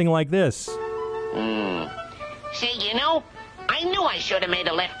went something like this. Say, I knew I should have made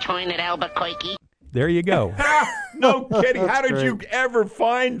a left turn at Albuquerque. there you go. No kidding. How did great. you ever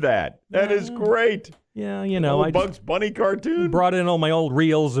find that? That is great. Yeah, you know, I Bugs Bunny cartoon. Brought in all my old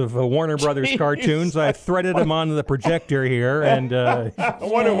reels of Warner Brothers cartoons. I threaded them onto the projector here, and I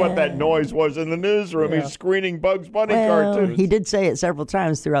wonder what that noise was in the newsroom. He's screening Bugs Bunny Well, cartoons. he did say it several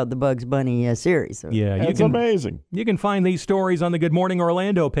times throughout the Bugs Bunny series. So. yeah, That's amazing. You can find these stories on the Good Morning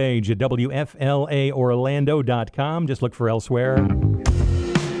Orlando page at WFLAOrlando.com. Just look for Elsewhere.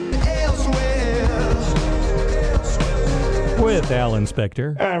 With Alan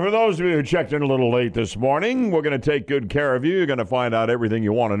Spector. And for those of you who checked in a little late this morning, we're going to take good care of you. You're going to find out everything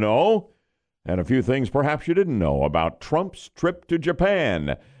you want to know and a few things perhaps you didn't know about Trump's trip to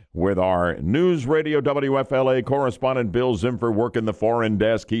Japan with our News Radio WFLA correspondent Bill Zimfer working the foreign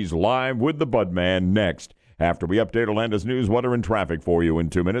desk. He's live with the Budman next after we update Orlando's news, weather, and traffic for you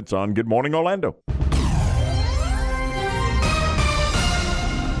in 2 minutes on Good Morning Orlando.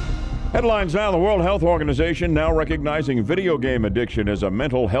 Headlines now. The World Health Organization now recognizing video game addiction as a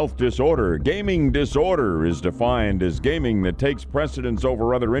mental health disorder. Gaming disorder is defined as gaming that takes precedence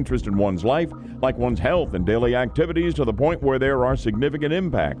over other interests in one's life, like one's health and daily activities, to the point where there are significant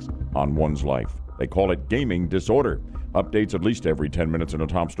impacts on one's life. They call it gaming disorder. Updates at least every 10 minutes in the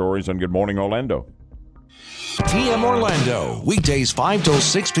top stories on Good Morning Orlando. TM Orlando, weekdays 5 till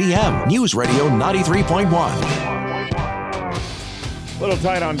 6 p.m. News Radio 93.1. A little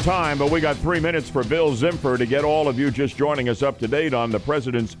tight on time, but we got 3 minutes for Bill Zimfer to get all of you just joining us up to date on the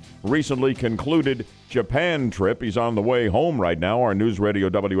president's recently concluded Japan trip. He's on the way home right now. Our News Radio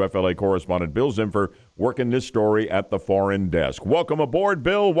WFLA correspondent Bill Zimfer working this story at the foreign desk. Welcome aboard,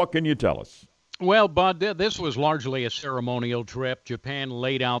 Bill. What can you tell us? Well, Bud, this was largely a ceremonial trip. Japan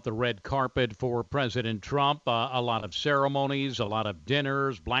laid out the red carpet for President Trump. A lot of ceremonies, a lot of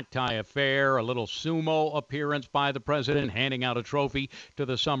dinners, black tie affair, a little sumo appearance by the president, handing out a trophy to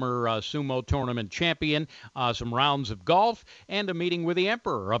the summer sumo tournament champion, some rounds of golf, and a meeting with the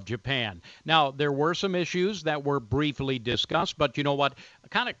Emperor of Japan. Now, there were some issues that were briefly discussed, but you know what?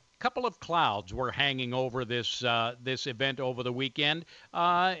 Couple of clouds were hanging over this event over the weekend,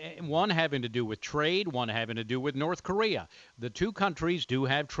 one having to do with trade, one having to do with North Korea. The two countries do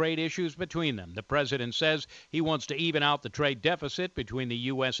have trade issues between them. The president says he wants to even out the trade deficit between the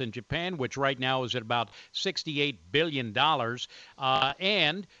U.S. and Japan, which right now is at about $68 billion.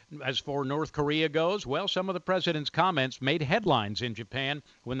 And as for North Korea goes, well, some of the president's comments made headlines in Japan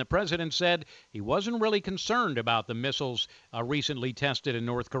when the president said he wasn't really concerned about the missiles recently tested in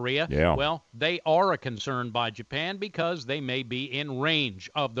North Korea. Yeah. Well, they are a concern by Japan because they may be in range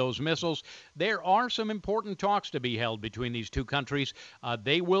of those missiles. There are some important talks to be held between these two countries.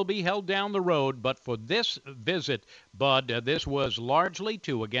 They will be held down the road, but for this visit, Bud, this was largely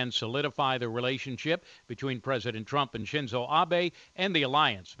to, again, solidify the relationship between President Trump and Shinzo Abe and the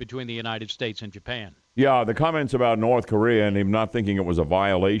alliance between the United States and Japan. Yeah, the comments about North Korea and him not thinking it was a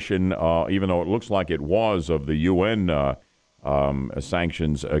violation, even though it looks like it was, of the UN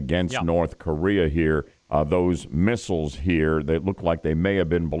sanctions against North Korea here. Those missiles here, they look like they may have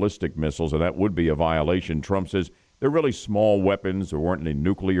been ballistic missiles, and that would be a violation. Trump says they're really small weapons. There weren't any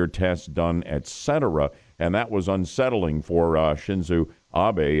nuclear tests done, etc., and that was unsettling for Shinzo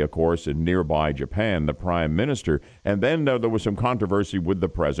Abe, of course, in nearby Japan, the prime minister. And then there was some controversy with the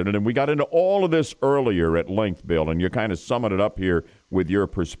president, and we got into all of this earlier at length, Bill, and you're kind of summing it up here with your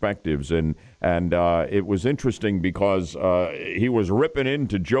perspectives. And it was interesting because he was ripping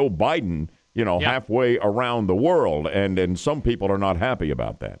into Joe Biden, halfway around the world, and some people are not happy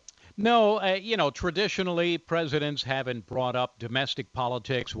about that. No, traditionally, presidents haven't brought up domestic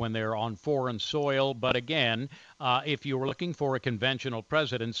politics when they're on foreign soil. But again, if you were looking for a conventional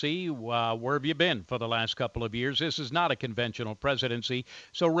presidency, where have you been for the last couple of years? This is not a conventional presidency,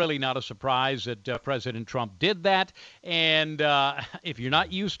 so really not a surprise that President Trump did that. And if you're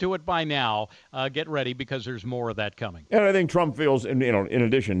not used to it by now, get ready because there's more of that coming. And I think Trump feels, in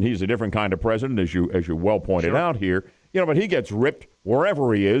addition, he's a different kind of president, as you well pointed out here. But he gets ripped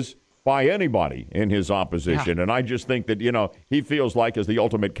wherever he is by anybody in his opposition. Yeah. And I just think that, he feels like as the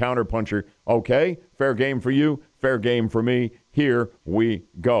ultimate counterpuncher, okay, fair game for you, fair game for me, here we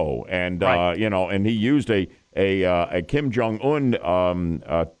go. And, and he used a Kim Jong-un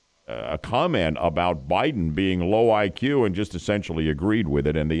a comment about Biden being low IQ and just essentially agreed with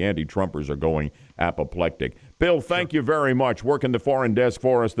it, and the anti-Trumpers are going apoplectic. Bill, thank you very much. Working the foreign desk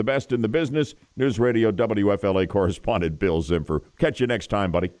for us, the best in the business. News Radio WFLA correspondent Bill Zimfer. Catch you next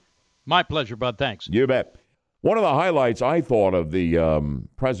time, buddy. My pleasure, Bud. Thanks. You bet. One of the highlights I thought of the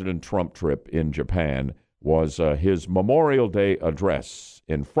President Trump trip in Japan was his Memorial Day address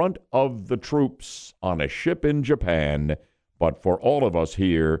in front of the troops on a ship in Japan, but for all of us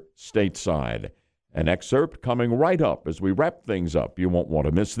here stateside. An excerpt coming right up as we wrap things up. You won't want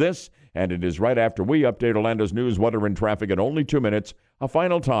to miss this. And it is right after we update Orlando's news, weather, and traffic in only 2 minutes. A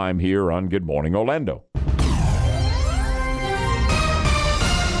final time here on Good Morning Orlando.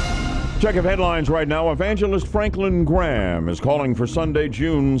 Check of headlines right now. Evangelist Franklin Graham is calling for Sunday,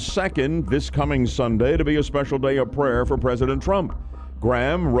 June 2nd, this coming Sunday, to be a special day of prayer for President Trump.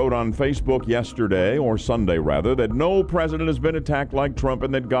 Graham wrote on Facebook yesterday, or Sunday rather, that no president has been attacked like Trump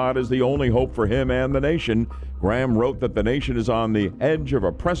and that God is the only hope for him and the nation. Graham wrote that the nation is on the edge of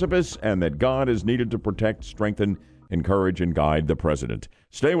a precipice and that God is needed to protect, strengthen, encourage, and guide the president.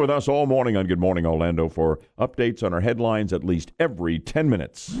 Stay with us all morning on Good Morning Orlando for updates on our headlines at least every 10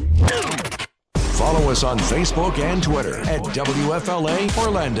 minutes. Follow us on Facebook and Twitter at WFLA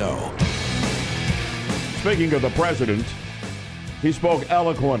Orlando. Speaking of the president, he spoke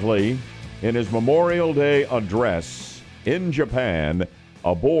eloquently in his Memorial Day address in Japan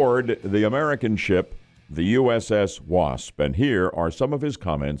aboard the American ship, the USS Wasp. And here are some of his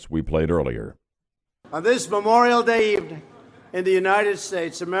comments we played earlier. On this Memorial Day evening in the United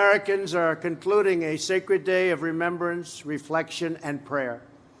States, Americans are concluding a sacred day of remembrance, reflection, and prayer.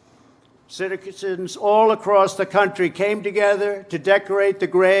 Citizens all across the country came together to decorate the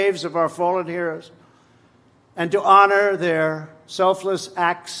graves of our fallen heroes and to honor their selfless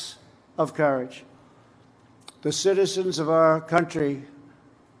acts of courage. The citizens of our country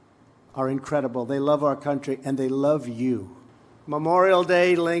are incredible. They love our country, and they love you. Memorial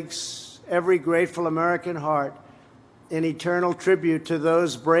Day links every grateful American heart in eternal tribute to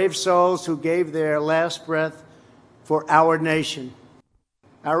those brave souls who gave their last breath for our nation.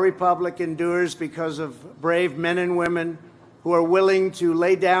 Our republic endures because of brave men and women who are willing to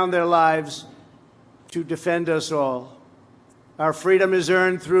lay down their lives to defend us all. Our freedom is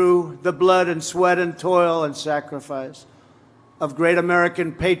earned through the blood and sweat and toil and sacrifice of great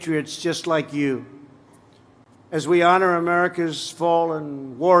American patriots just like you. As we honor America's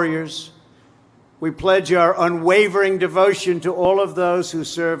fallen warriors, we pledge our unwavering devotion to all of those who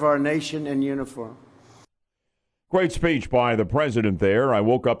serve our nation in uniform. Great speech by the president there. I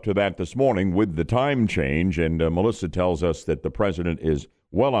woke up to that this morning with the time change, and Melissa tells us that the president is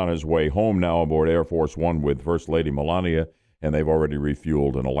well on his way home now aboard Air Force One with First Lady Melania, and they've already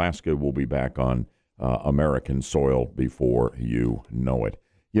refueled, and Alaska will be back on American soil before you know it.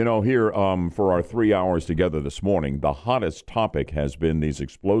 You know, here for our 3 hours together this morning, the hottest topic has been these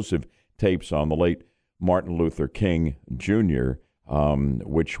explosive tapes on the late Martin Luther King Jr.,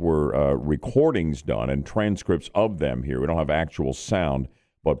 which were recordings done and transcripts of them here. We don't have actual sound,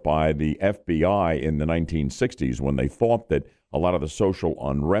 but by the FBI in the 1960s when they thought that a lot of the social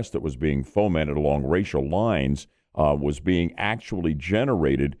unrest that was being fomented along racial lines was being actually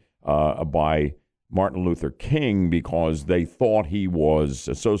generated by Martin Luther King because they thought he was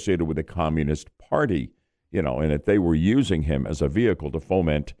associated with the Communist Party, you know, and that they were using him as a vehicle to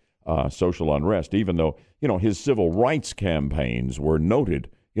foment social unrest, even though, you know, his civil rights campaigns were noted,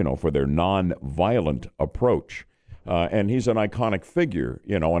 you know, for their nonviolent approach. And he's an iconic figure,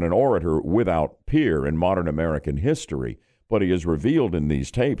 you know, and an orator without peer in modern American history. But he is revealed in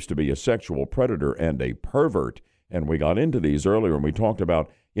these tapes to be a sexual predator and a pervert. And we got into these earlier, and we talked about,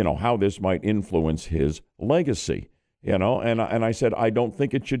 you know, how this might influence his legacy, you know. And I said, I don't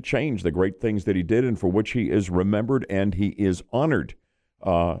think it should change the great things that he did and for which he is remembered and he is honored.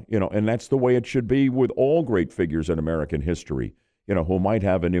 You know, and that's the way it should be with all great figures in American history, you know, who might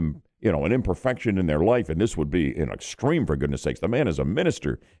have an imperfection in their life. And this would be an extreme, for goodness sakes. The man is a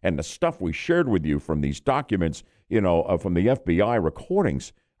minister, and the stuff we shared with you from these documents, you know, from the FBI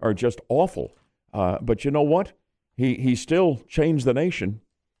recordings are just awful. But you know what? He still changed the nation,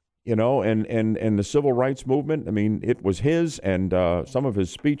 you know, and the civil rights movement. I mean, it was his, and some of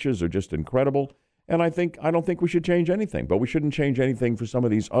his speeches are just incredible. And I don't think we should change anything, but we shouldn't change anything for some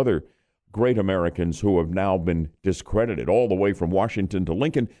of these other great Americans who have now been discredited, all the way from Washington to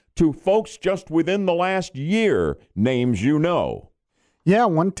Lincoln to folks just within the last year, names you know. Yeah,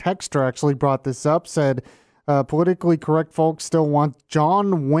 one texter actually brought this up, said politically correct folks still want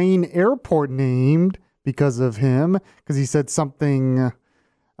John Wayne Airport named because of him, because he said something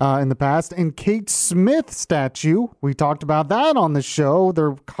in the past. And Kate Smith statue, we talked about that on the show.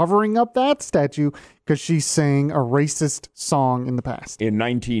 They're covering up that statue because she sang a racist song in the past. In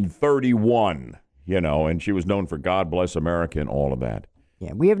 1931, you know, and she was known for God Bless America and all of that.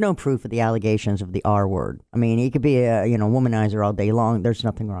 Yeah, we have no proof of the allegations of the R word. I mean, he could be a, womanizer all day long. There's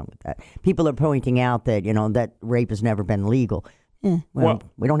nothing wrong with that. People are pointing out that, that rape has never been legal. Well,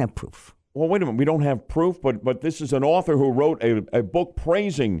 we don't have proof. Well, wait a minute. We don't have proof, but this is an author who wrote a book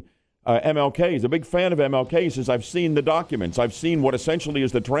praising MLK. He's a big fan of MLK. He says, I've seen the documents. I've seen what essentially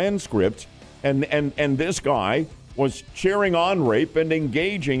is the transcript And this guy was cheering on rape and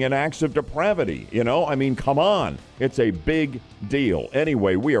engaging in acts of depravity. You know, I mean, come on. It's a big deal.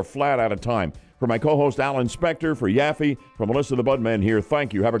 Anyway, we are flat out of time. For my co-host Alan Spector, for Yaffee, for Melissa the Budman here,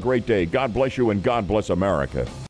 thank you. Have a great day. God bless you and God bless America.